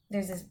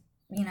 there's this,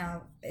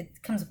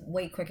 it comes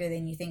way quicker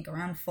than you think.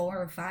 Around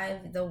 4 or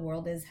 5, the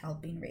world is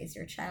helping raise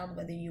your child,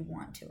 whether you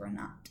want to or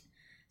not.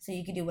 So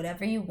you could do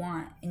whatever you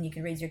want, and you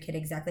could raise your kid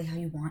exactly how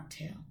you want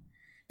to.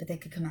 But they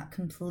could come out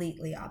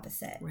completely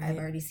opposite. Right. I've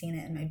already seen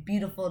it in my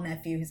beautiful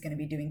nephew, who's going to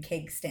be doing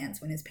cake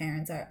stands when his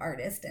parents are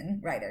artists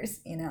and writers,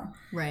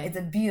 Right. It's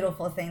a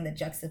beautiful thing, the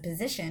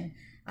juxtaposition.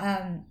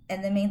 And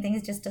the main thing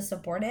is just to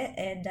support it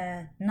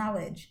and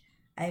knowledge.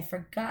 I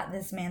forgot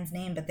this man's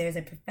name, but there's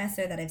a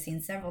professor that I've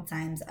seen several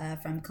times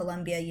from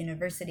Columbia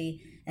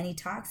University, and he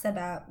talks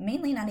about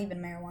mainly not even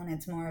marijuana.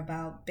 It's more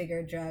about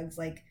bigger drugs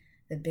like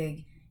the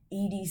big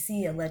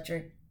EDC,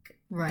 electric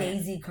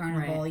daisy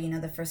carnival.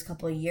 Right. The first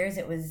couple of years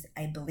it was,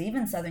 I believe,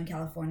 in Southern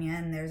California,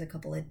 and there's a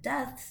couple of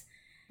deaths.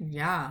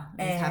 Yeah,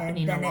 it's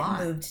happening a lot. And then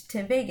it moved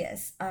to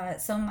Vegas.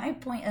 So my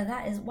point of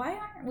that is, why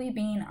aren't we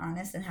being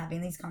honest and having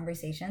these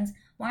conversations?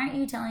 Why aren't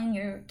you telling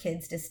your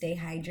kids to stay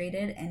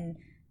hydrated and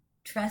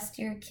trust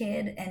your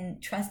kid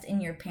and trust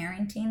in your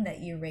parenting, that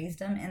you raised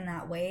them in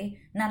that way?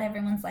 Not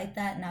everyone's like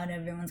that. Not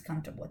everyone's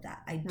comfortable with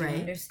that. I do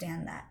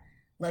understand that.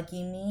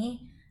 Lucky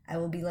me, I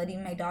will be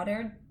letting my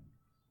daughter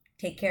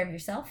take care of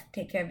yourself,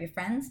 take care of your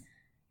friends.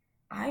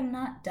 I'm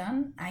not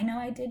dumb. I know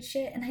I did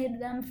shit and hid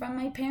them from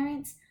my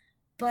parents,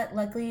 but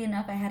luckily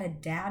enough, I had a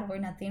dad where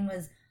nothing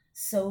was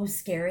so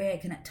scary I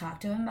couldn't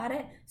talk to him about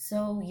it.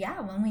 So yeah,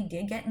 when we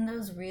did get in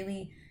those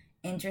really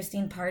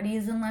interesting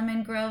parties in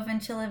Lemon Grove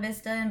and Chula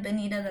Vista and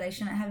Bonita that I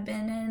shouldn't have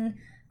been in,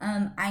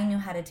 I knew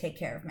how to take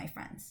care of my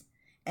friends.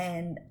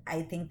 And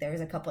I think there was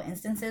a couple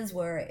instances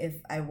where if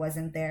I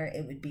wasn't there,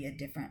 it would be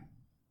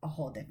a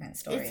whole different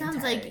story. It sounds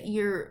entirely. like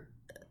you're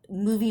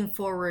moving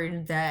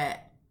forward,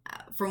 that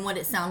from what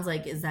it sounds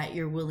like is that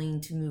you're willing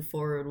to move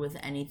forward with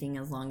anything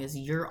as long as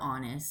you're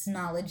honest.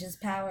 Knowledge is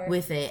power.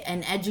 With it,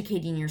 and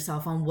educating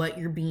yourself on what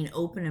you're being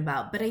open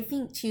about. But I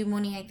think too,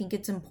 Moni, I think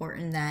it's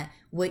important that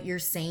what you're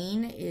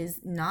saying is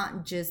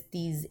not just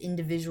these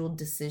individual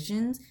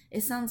decisions.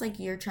 It sounds like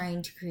you're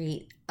trying to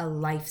create a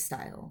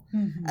lifestyle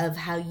of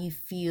how you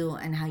feel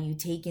and how you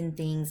take in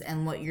things.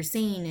 And what you're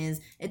saying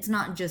is it's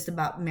not just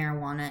about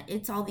marijuana.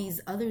 It's all these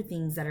other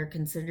things that are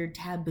considered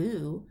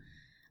taboo,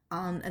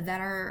 that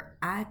are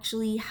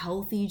actually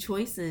healthy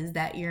choices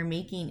that you're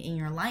making in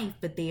your life,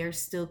 but they are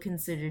still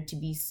considered to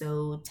be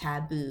so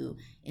taboo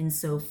and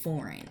so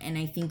foreign. And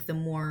I think the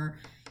more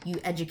you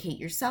educate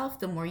yourself,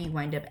 the more you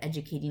wind up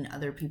educating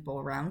other people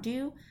around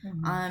you,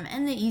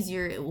 and the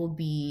easier it will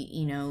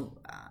be,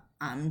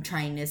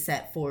 trying to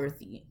set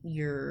forth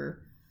your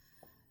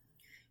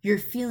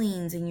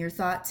feelings and your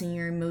thoughts and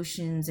your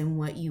emotions and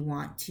what you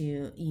want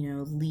to,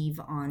 leave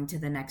on to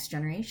the next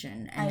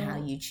generation, and how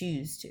you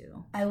choose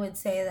to. I would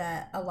say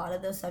that a lot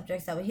of those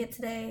subjects that we hit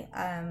today,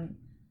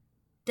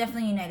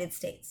 definitely United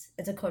States.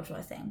 It's a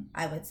cultural thing,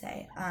 I would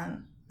say.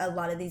 A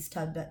lot of these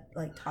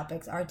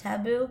topics are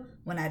taboo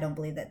when I don't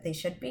believe that they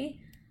should be.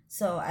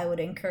 So I would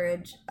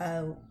encourage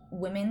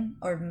women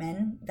or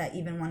men that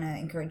even want to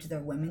encourage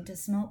their women to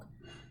smoke.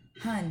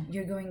 Hun,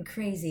 you're going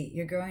crazy.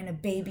 You're growing a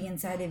baby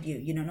inside of you.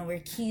 You don't know where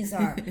keys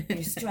are.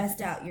 You're stressed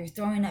out. You're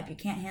throwing up. You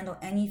can't handle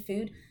any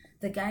food.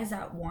 The guys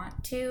that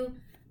want to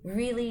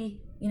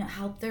really,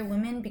 help their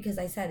women, because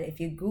I said, if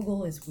you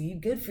Google, is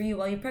weed good for you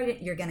while you're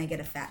pregnant, you're going to get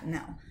a fat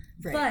no.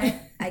 Right.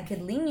 But I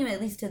could lean you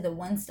at least to the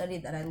one study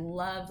that I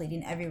love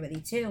leading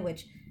everybody to,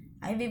 which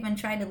I've even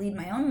tried to lead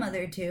my own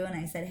mother to. And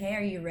I said, hey,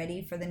 are you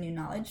ready for the new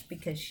knowledge?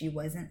 Because she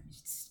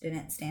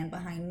didn't stand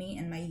behind me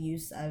in my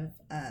use of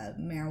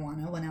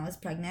marijuana when I was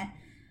pregnant.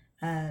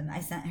 I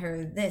sent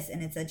her this,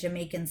 and it's a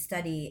Jamaican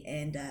study,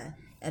 and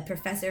a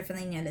professor from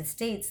the United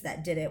States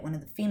that did it, one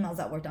of the females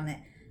that worked on it,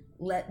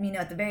 let me know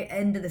at the very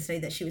end of the study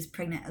that she was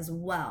pregnant as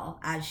well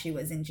as she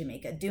was in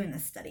Jamaica doing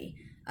this study.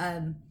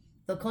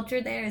 The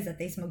culture there is that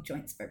they smoke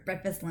joints for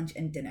breakfast, lunch,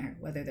 and dinner.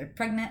 Whether they're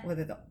pregnant,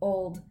 whether they're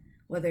old,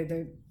 whether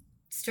they're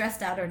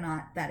stressed out or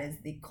not, that is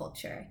the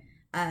culture.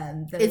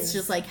 It's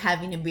just like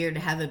having a beer to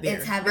have a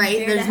beer,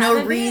 right? There's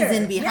no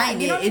reason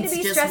behind it.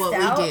 It's just what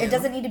we do. It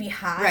doesn't need to be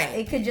hot. Right.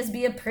 It could just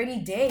be a pretty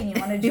day and you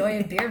want to enjoy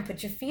a beer and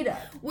put your feet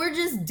up. We're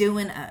just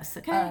doing us,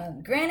 okay?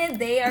 Granted,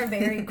 they are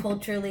very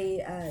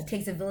culturally,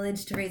 takes a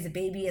village to raise a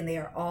baby, and they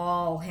are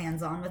all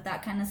hands-on with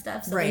that kind of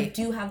stuff. So they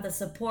do have the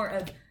support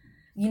of,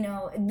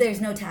 there's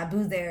no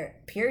taboo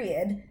there,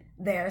 period.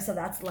 There, so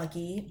that's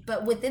lucky.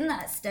 But within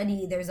that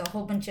study, there's a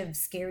whole bunch of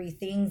scary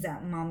things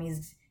that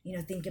mommies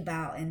think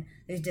about, and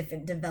there's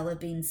different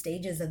developing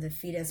stages of the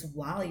fetus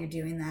while you're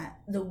doing that.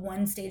 The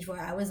one stage where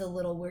I was a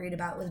little worried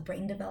about was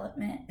brain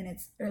development, and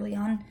it's early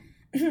on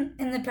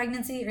in the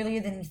pregnancy,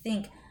 earlier than you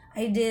think.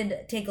 I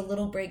did take a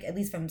little break, at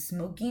least from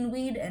smoking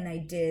weed, and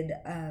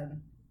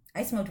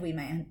I smoked weed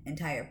my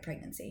entire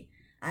pregnancy.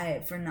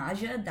 For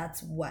nausea,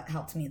 that's what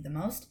helped me the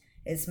most,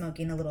 is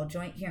smoking a little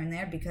joint here and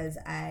there, because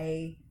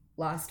I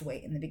lost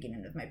weight in the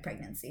beginning of my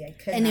pregnancy. I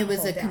couldn't. And it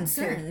was a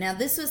concern. Now,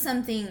 this was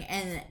something,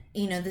 and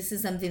this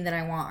is something that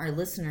I want our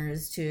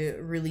listeners to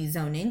really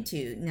zone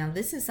into. Now,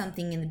 this is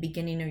something in the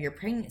beginning of your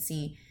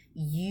pregnancy,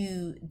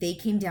 they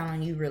came down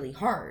on you really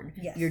hard.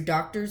 Yes. Your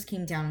doctors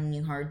came down on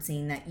you hard,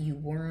 saying that you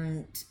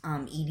weren't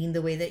eating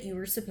the way that you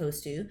were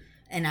supposed to.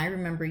 And I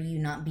remember you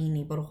not being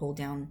able to hold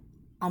down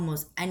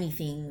almost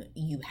anything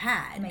you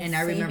had. And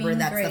I remember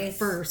that's the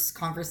first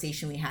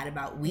conversation we had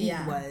about weed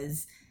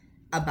was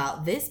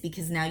about this,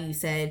 because now you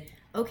said,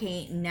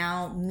 okay,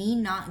 now me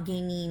not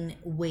gaining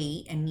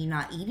weight and me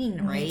not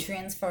eating right,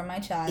 nutrients for my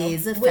child,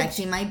 is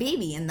affecting my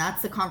baby. And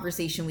that's the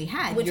conversation we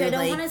had. Which I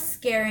don't want to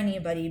scare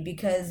anybody,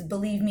 because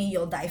believe me,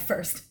 you'll die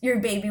first.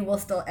 Your baby will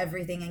still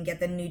everything and get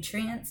the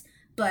nutrients,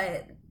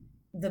 but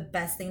the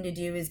best thing to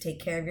do is take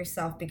care of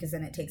yourself, because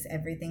then it takes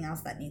everything else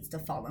that needs to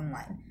fall in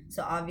line.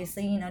 So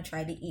obviously,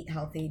 try to eat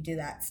healthy, do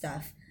that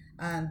stuff.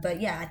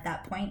 But yeah, at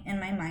that point in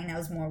my mind, I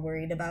was more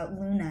worried about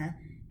Luna.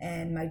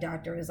 And my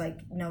doctor was like,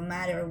 no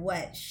matter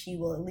what, she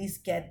will at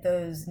least get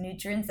those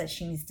nutrients that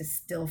she needs to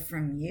steal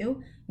from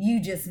you.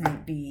 You just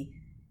might be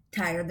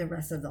tired the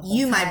rest of the whole time.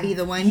 You might be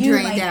the one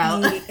drained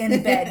out. You might be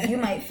in bed. You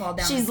might fall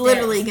down. She's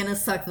literally going to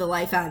suck the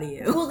life out of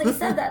you. Well, they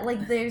said that.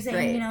 Like, they're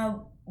saying,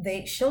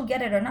 she'll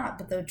get it or not.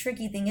 But the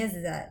tricky thing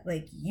is that,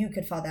 like, you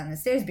could fall down the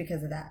stairs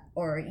because of that.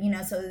 Or,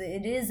 so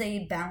it is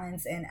a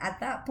balance. And at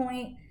that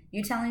point,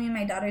 you're telling me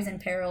my daughter's in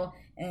peril,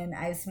 and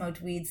I've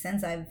smoked weed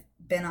since I've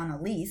been on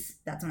a lease.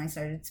 That's when I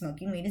started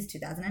smoking weed, is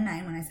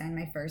 2009 when I signed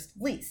my first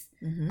lease.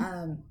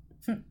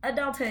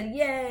 Adulthood,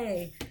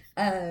 yay!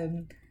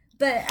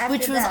 But after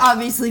which was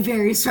obviously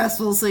very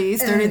stressful, so you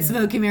started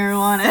smoking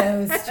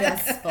marijuana. So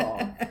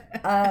stressful.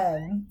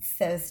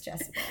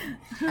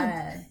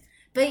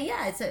 But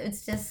yeah,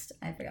 it's just,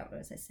 I forgot what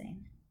was I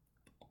saying.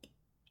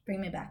 Bring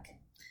me back.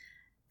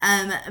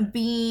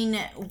 Being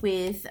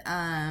with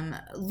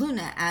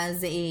Luna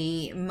as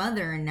a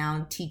mother and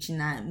now teaching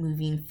that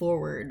moving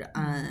forward.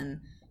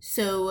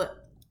 So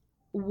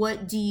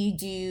what do you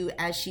do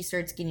as she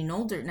starts getting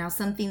older? Now,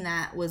 something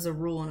that was a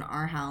rule in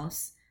our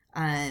house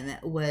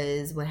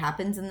was what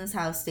happens in this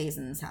house stays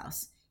in this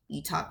house.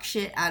 You talk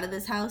shit out of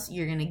this house,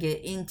 you're going to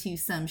get into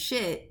some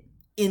shit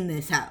in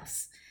this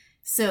house.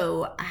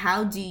 So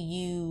how do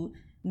you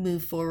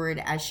move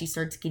forward as she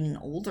starts getting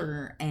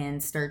older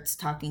and starts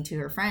talking to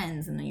her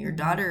friends? And then your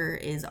daughter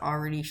is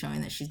already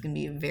showing that she's going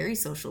to be a very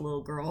social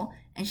little girl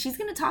and she's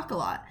going to talk a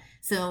lot.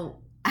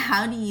 So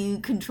how do you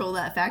control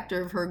that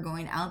factor of her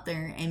going out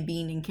there and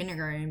being in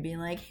kindergarten and being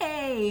like,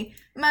 hey,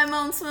 my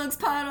mom smokes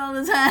pot all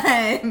the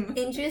time?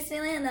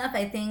 Interestingly enough,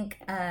 I think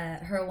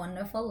her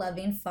wonderful,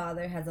 loving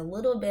father has a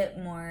little bit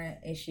more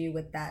issue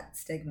with that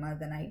stigma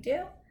than I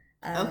do.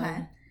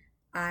 Okay.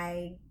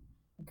 I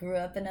grew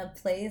up in a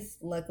place,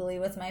 luckily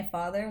with my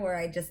father, where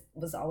I just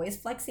was always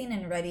flexing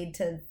and ready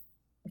to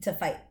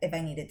fight if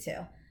I needed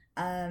to.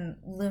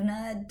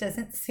 Luna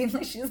doesn't seem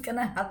like she's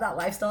gonna have that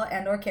lifestyle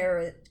and or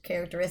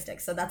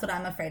characteristics, so that's what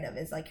I'm afraid of,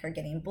 is like her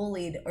getting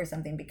bullied or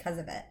something because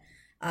of it.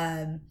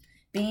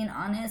 Being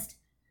honest,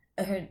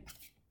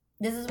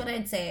 this is what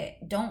I'd say: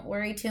 don't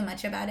worry too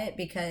much about it,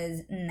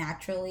 because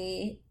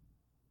naturally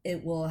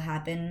it will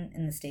happen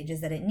in the stages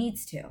that it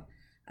needs to.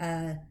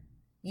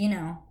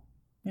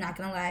 Not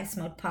gonna lie,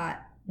 smoked pot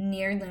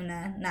near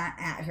Luna, not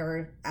at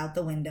her, out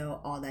the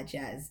window, all that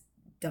jazz.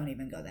 Don't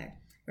even go there.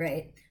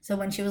 Right? So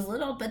when she was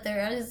little, but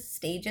there are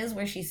stages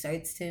where she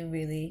starts to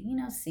really,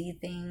 see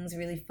things,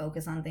 really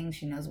focus on things.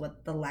 She knows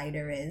what the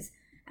lighter is.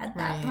 At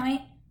that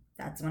point,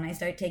 that's when I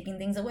start taking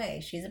things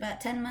away. She's about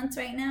 10 months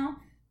right now.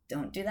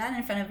 Don't do that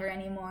in front of her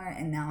anymore.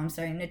 And now I'm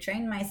starting to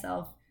train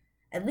myself.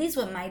 At least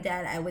with my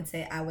dad, I would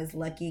say I was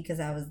lucky because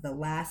I was the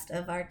last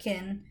of our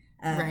kin.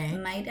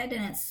 My dad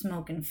didn't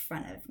smoke in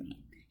front of me.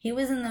 He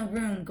was in the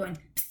room going,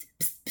 psst,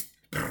 psst,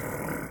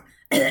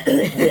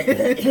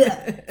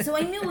 psst. So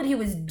I knew what he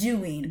was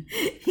doing.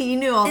 He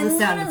knew all the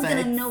sound effects. And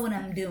Luna's gonna know what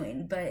I'm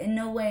doing, but in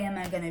no way am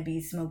I gonna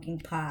be smoking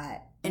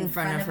pot in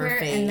front of her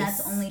face. And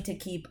that's only to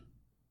keep,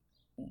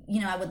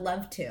 I would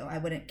love to. I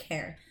wouldn't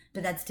care.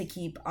 But that's to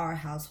keep our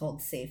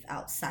household safe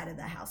outside of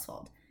the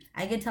household.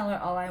 I could tell her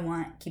all I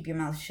want, keep your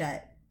mouth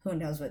shut. Who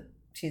knows what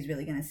she's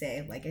really gonna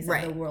say? Like I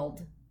said, the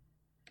world.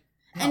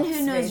 And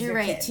who knows, you're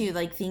right, too.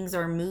 Like, things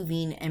are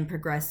moving and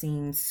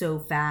progressing so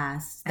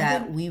fast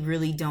that we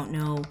really don't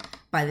know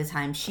by the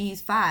time she's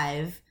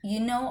 5.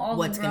 All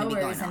the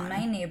growers in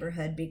my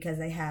neighborhood, because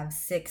I have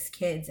 6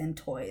 kids and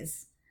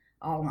toys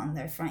all on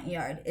their front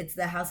yard. It's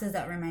the houses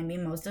that remind me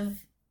most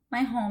of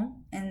my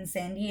home in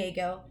San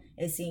Diego,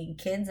 is seeing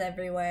kids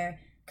everywhere,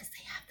 because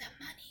they have the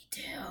money,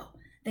 too.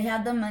 They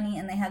have the money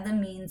and they have the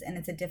means, and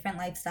it's a different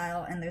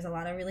lifestyle, and there's a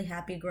lot of really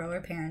happy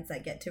grower parents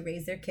that get to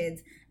raise their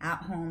kids at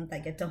home,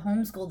 that get to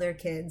homeschool their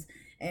kids.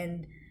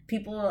 And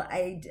people,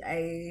 I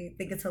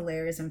think it's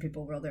hilarious when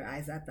people roll their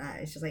eyes at that.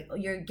 It's just like, oh,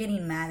 you're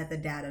getting mad at the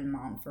dad and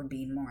mom for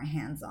being more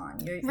hands-on.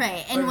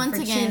 Right, and once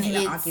again,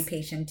 it's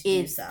occupation to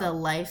it's the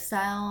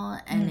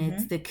lifestyle, and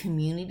it's the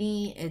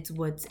community. It's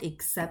what's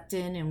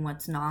accepted and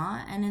what's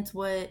not, and it's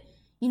what...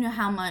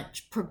 how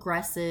much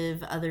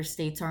progressive other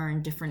states are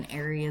in different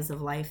areas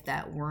of life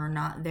that we're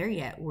not there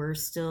yet. We're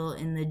still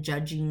in the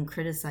judging,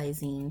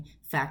 criticizing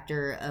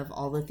factor of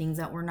all the things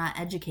that we're not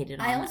educated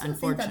on,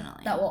 unfortunately.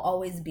 Think that will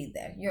always be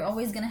there. You're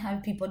always going to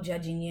have people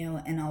judging you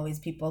and always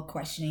people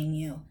questioning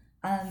you.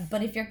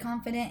 But if you're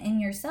confident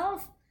in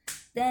yourself,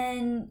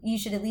 then you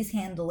should at least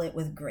handle it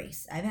with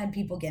grace. I've had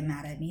people get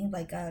mad at me.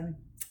 Like,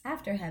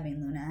 after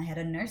having Luna, I had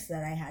a nurse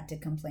that I had to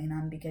complain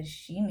on because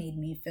she made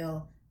me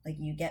feel... like,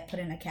 you get put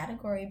in a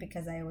category,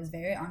 because I was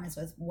very honest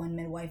with one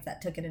midwife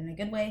that took it in a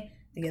good way.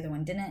 The other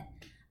one didn't.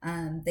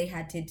 They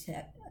had to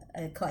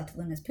collect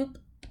Luna's poop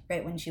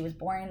right when she was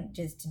born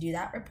just to do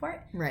that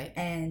report. Right.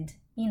 And,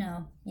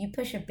 you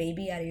push a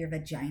baby out of your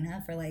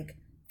vagina for like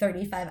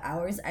 35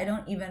 hours.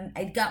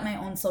 I got my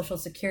own social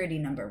security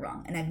number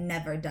wrong, and I've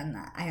never done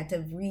that. I had to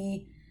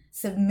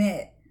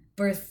resubmit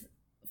birth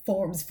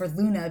forms for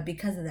Luna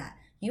because of that.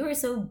 You are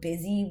so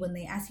busy when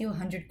they ask you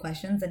 100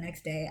 questions the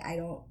next day.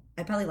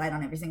 I probably lied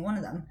on every single one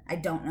of them. I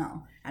don't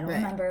know. I don't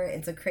remember.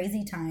 It's a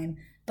crazy time.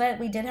 But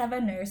we did have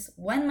a nurse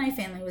when my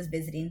family was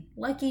visiting.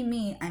 Lucky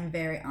me, I'm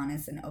very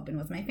honest and open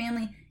with my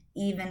family,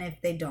 even if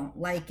they don't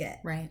like it.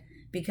 Right.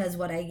 Because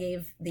what I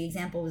gave, the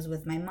example was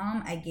with my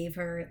mom. I gave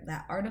her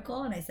that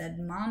article and I said,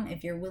 Mom,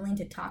 if you're willing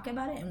to talk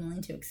about it and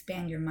willing to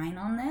expand your mind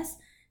on this,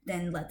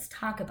 then let's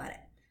talk about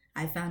it.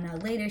 I found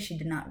out later she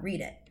did not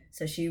read it.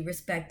 So she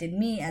respected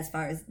me as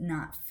far as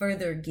not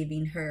further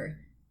giving her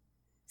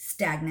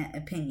stagnant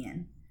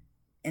opinion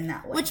in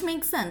that way. Which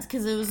makes sense,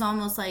 because it was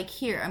almost like,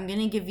 here, I'm going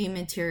to give you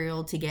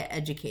material to get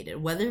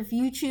educated. Whether if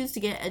you choose to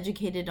get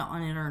educated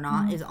on it or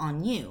not is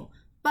on you.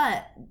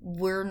 But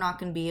we're not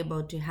going to be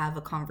able to have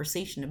a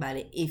conversation about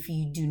it if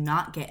you do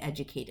not get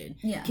educated.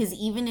 Yeah. Because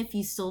even if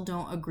you still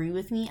don't agree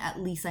with me, at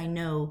least I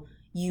know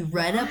you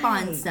read up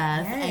on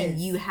stuff and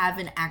you have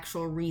an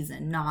actual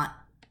reason, not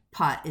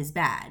pot is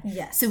bad.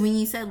 Yes. So when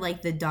you said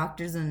like the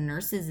doctors and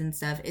nurses and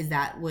stuff, is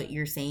that what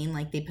you're saying?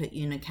 Like they put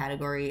you in a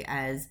category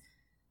as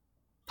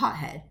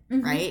pothead,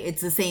 right?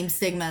 It's the same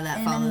stigma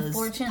that follows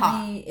unfortunately,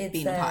 pot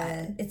being a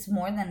pothead. It's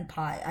more than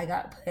pot. I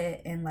got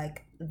put in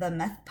like the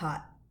meth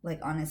pot. Like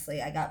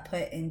honestly, I got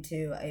put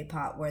into a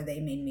pot where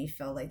they made me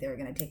feel like they were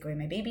gonna take away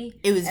my baby.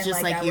 It was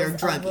just like you're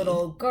druggy.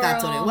 Little girl.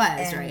 That's what it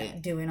was, and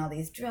right? Doing all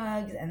these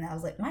drugs, and I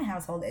was like, my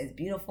household is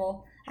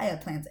beautiful. I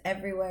have plants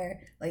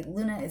everywhere. Like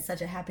Luna is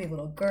such a happy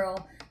little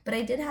girl. But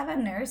I did have a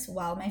nurse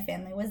while my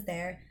family was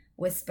there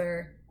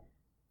whisper,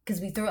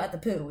 because we threw out the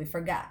poo. We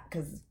forgot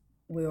because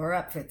we were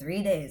up for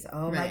 3 days.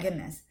 Oh my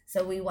goodness!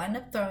 So we wound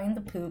up throwing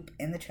the poop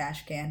in the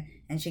trash can,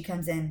 and she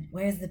comes in.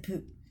 Where's the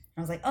poop? I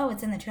was like, oh,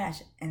 it's in the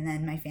trash. And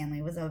then my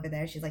family was over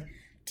there. She's like,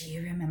 do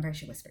you remember?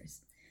 She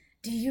whispers,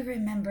 do you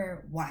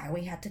remember why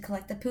we had to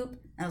collect the poop?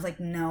 And I was like,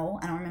 no,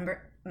 I don't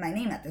remember my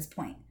name at this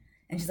point.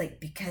 And she's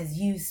like, because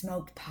you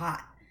smoked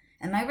pot.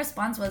 And my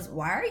response was,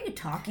 why are you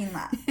talking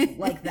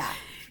like that?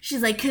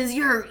 She's like, because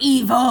you're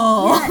evil.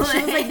 Yeah,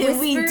 she was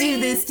like we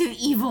do this to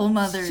evil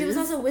mothers. She was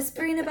also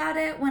whispering about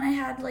it when I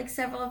had like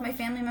several of my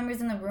family members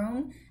in the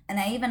room. And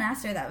I even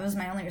asked her, that was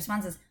my only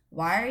response is,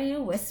 why are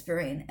you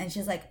whispering? And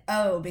she's like,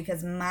 oh,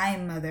 because my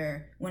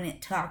mother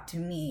wouldn't talk to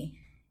me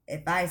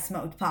if I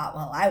smoked pot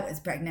while I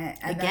was pregnant.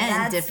 And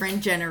again,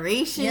 different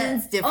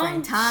generations,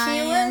 different time.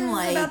 She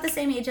was about the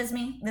same age as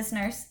me, this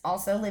nurse,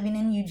 also living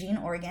in Eugene,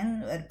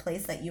 Oregon, a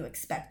place that you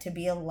expect to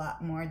be a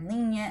lot more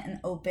lenient and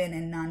open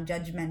and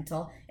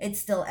non-judgmental. It's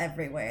still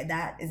everywhere.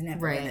 That is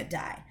never going to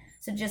die.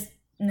 So just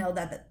know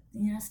that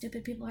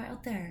stupid people are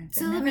out there.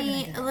 So let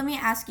me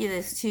ask you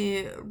this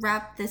to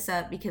wrap this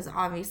up, because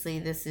obviously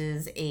this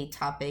is a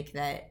topic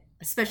that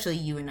especially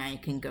you and I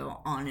can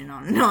go on and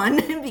on and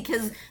on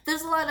because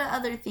there's a lot of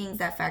other things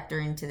that factor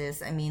into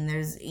this. I mean,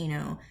 there's,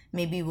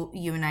 maybe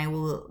you and I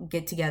will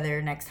get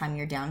together next time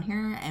you're down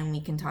here and we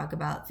can talk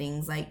about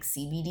things like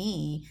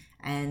CBD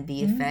and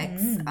the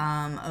effects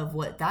of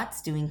what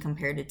that's doing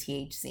compared to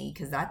THC,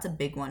 because that's a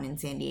big one in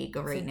San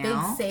Diego right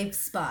now. Big safe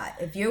spot.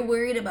 If you're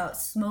worried about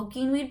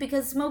smoking weed,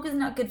 because smoke is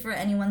not good for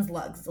anyone's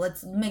lungs.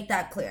 Let's make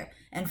that clear.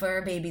 And for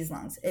our baby's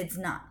lungs, it's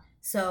not.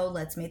 So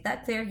let's make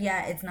that clear.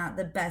 Yeah, it's not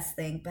the best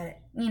thing, but,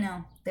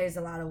 there's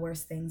a lot of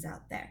worse things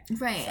out there.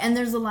 Right. And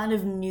there's a lot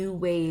of new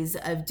ways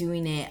of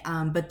doing it,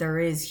 but there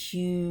is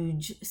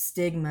huge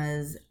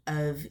stigmas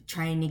of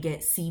trying to get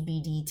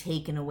CBD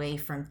taken away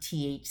from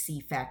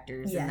THC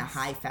factors and the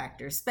high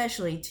factors,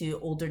 especially to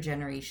older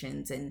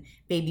generations and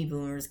baby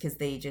boomers, because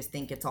they just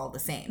think it's all the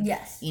same.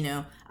 Yes.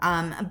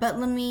 But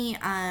let me,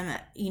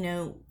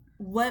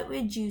 what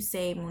would you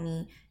say,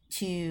 Moni,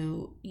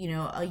 to,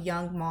 a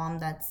young mom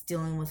that's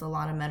dealing with a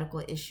lot of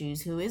medical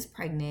issues, who is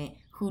pregnant,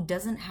 who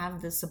doesn't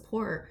have the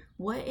support?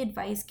 What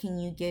advice can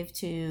you give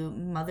to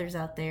mothers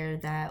out there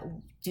that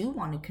do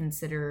want to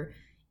consider,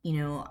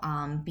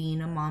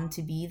 being a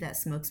mom-to-be that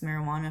smokes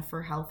marijuana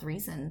for health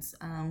reasons?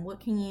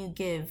 What can you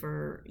give,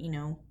 or,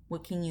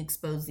 what can you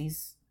expose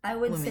these I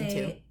would women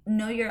say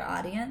know your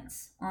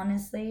audience,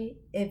 honestly.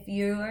 If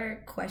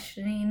you're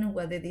questioning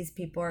whether these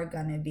people are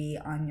going to be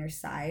on your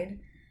side,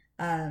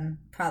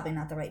 probably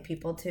not the right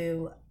people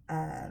to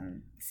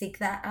seek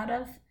that out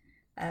of.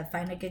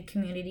 Find a good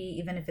community,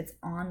 even if it's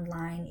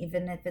online,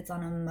 even if it's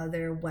on a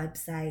mother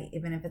website,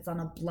 even if it's on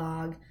a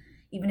blog,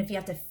 even if you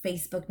have to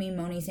Facebook me,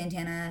 Moni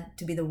Santana,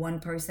 to be the one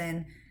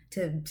person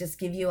to just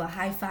give you a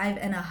high five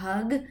and a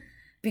hug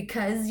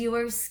because you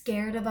are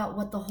scared about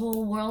what the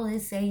whole world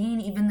is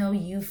saying, even though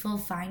you feel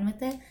fine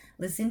with it.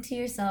 Listen to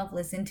yourself,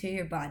 listen to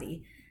your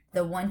body.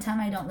 The one time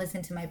I don't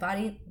listen to my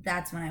body,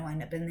 that's when I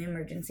wind up in the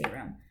emergency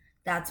room.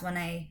 That's when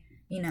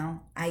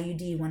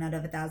IUD, 1 out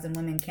of 1,000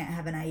 women can't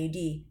have an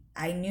IUD.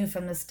 I knew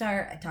from the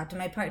start. I talked to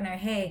my partner,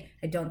 hey,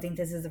 I don't think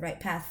this is the right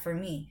path for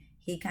me.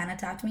 He kind of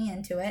talked me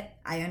into it.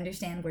 I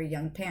understand we're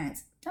young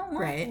parents. Don't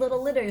want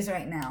little litters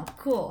right now.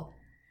 Cool.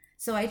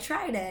 So I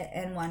tried it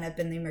and wound up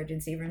in the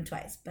emergency room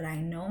twice. But I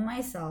know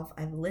myself.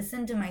 I've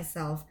listened to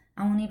myself.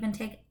 I won't even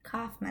take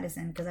cough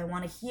medicine because I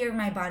want to hear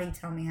my body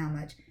tell me how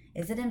much.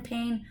 Is it in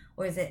pain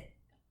or is it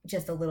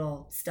just a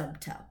little stub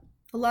toe?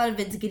 A lot of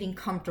it's getting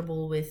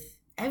comfortable with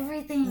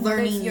everything,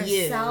 learning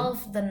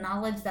yourself, the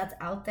knowledge that's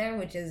out there,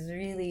 which is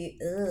really,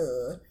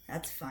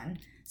 that's fun.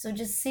 So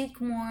just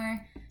seek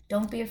more.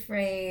 Don't be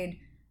afraid.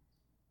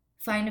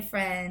 Find a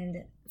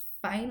friend.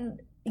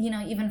 Find,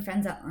 even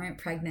friends that aren't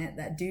pregnant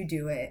that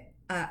do it.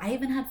 I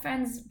even had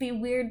friends be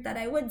weird that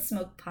I would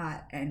smoke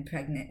pot and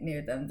pregnant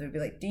near them. They'd be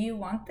like, do you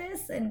want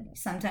this? And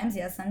sometimes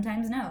yes,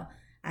 sometimes no.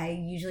 I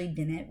usually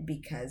didn't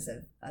because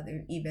of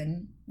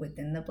even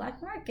within the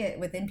black market,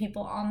 within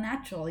people all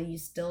natural, you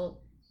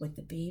still, with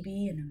the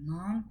baby and a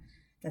mom,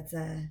 that's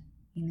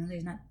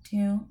there's not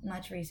too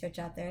much research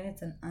out there.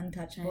 It's an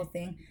untouchable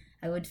thing.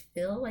 I would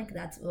feel like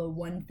that's the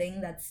one thing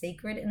that's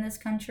sacred in this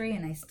country,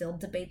 and I still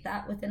debate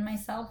that within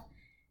myself,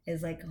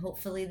 is like,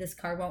 hopefully this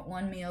car won't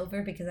run me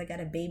over because I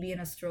got a baby in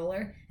a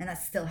stroller, and that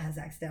still has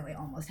accidentally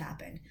almost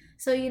happened.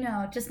 So,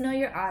 just know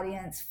your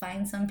audience.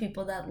 Find some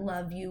people that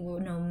love you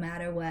no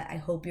matter what. I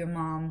hope your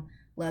mom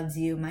loves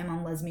you. My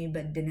mom loves me,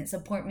 but didn't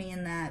support me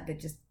in that. But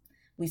just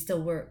we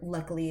still were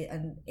luckily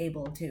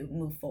able to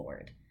move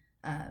forward.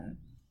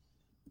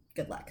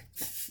 Good luck.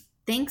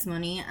 Thanks,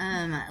 Moni.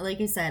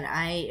 Like I said,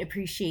 I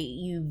appreciate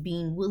you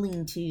being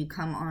willing to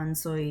come on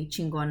Soy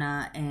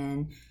Chingona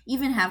and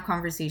even have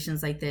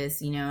conversations like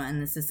this,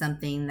 and this is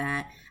something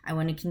that I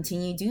want to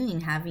continue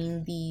doing,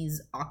 having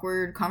these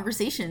awkward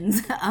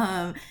conversations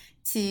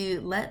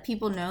to let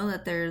people know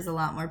that there's a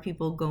lot more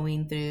people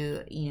going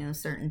through,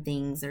 certain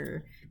things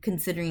or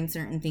considering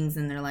certain things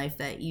in their life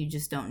that you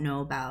just don't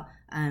know about.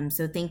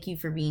 So thank you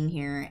for being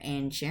here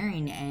and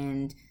sharing,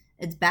 and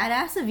it's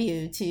badass of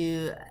you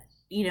to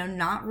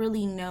not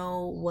really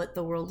know what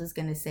the world is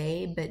going to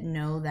say, but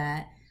know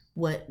that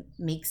what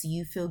makes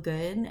you feel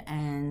good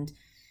and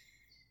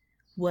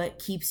what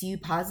keeps you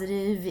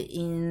positive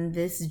in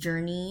this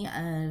journey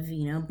of,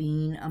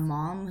 being a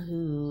mom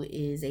who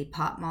is a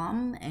pot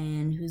mom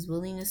and who's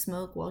willing to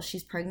smoke while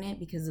she's pregnant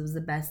because it was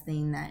the best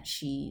thing that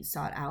she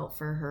sought out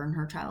for her and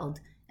her child.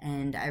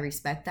 And I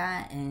respect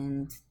that.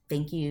 And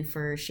thank you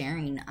for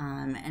sharing.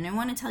 And I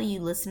want to tell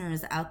you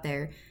listeners out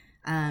there,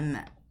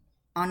 on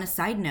a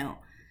side note,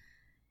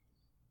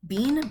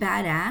 being a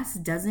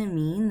badass doesn't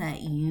mean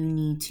that you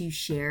need to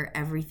share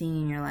everything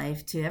in your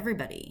life to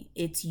everybody.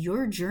 It's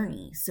your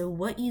journey. So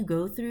what you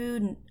go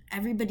through,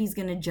 everybody's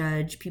going to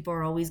judge. People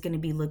are always going to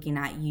be looking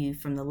at you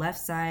from the left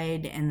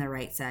side and the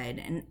right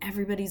side. And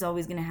everybody's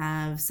always going to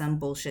have some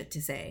bullshit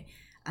to say.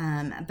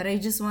 But I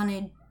just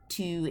wanted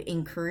to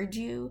encourage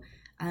you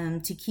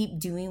to keep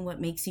doing what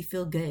makes you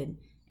feel good.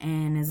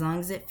 And as long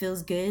as it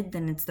feels good,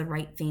 then it's the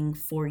right thing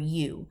for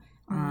you.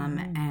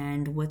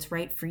 And what's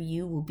right for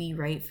you will be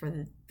right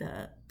for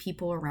the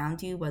people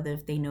around you, whether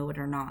if they know it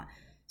or not.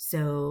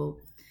 So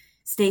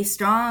stay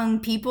strong,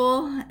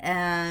 people,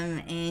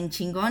 and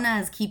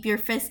chingonas, keep your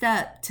fist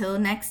up. Till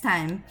next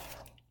time.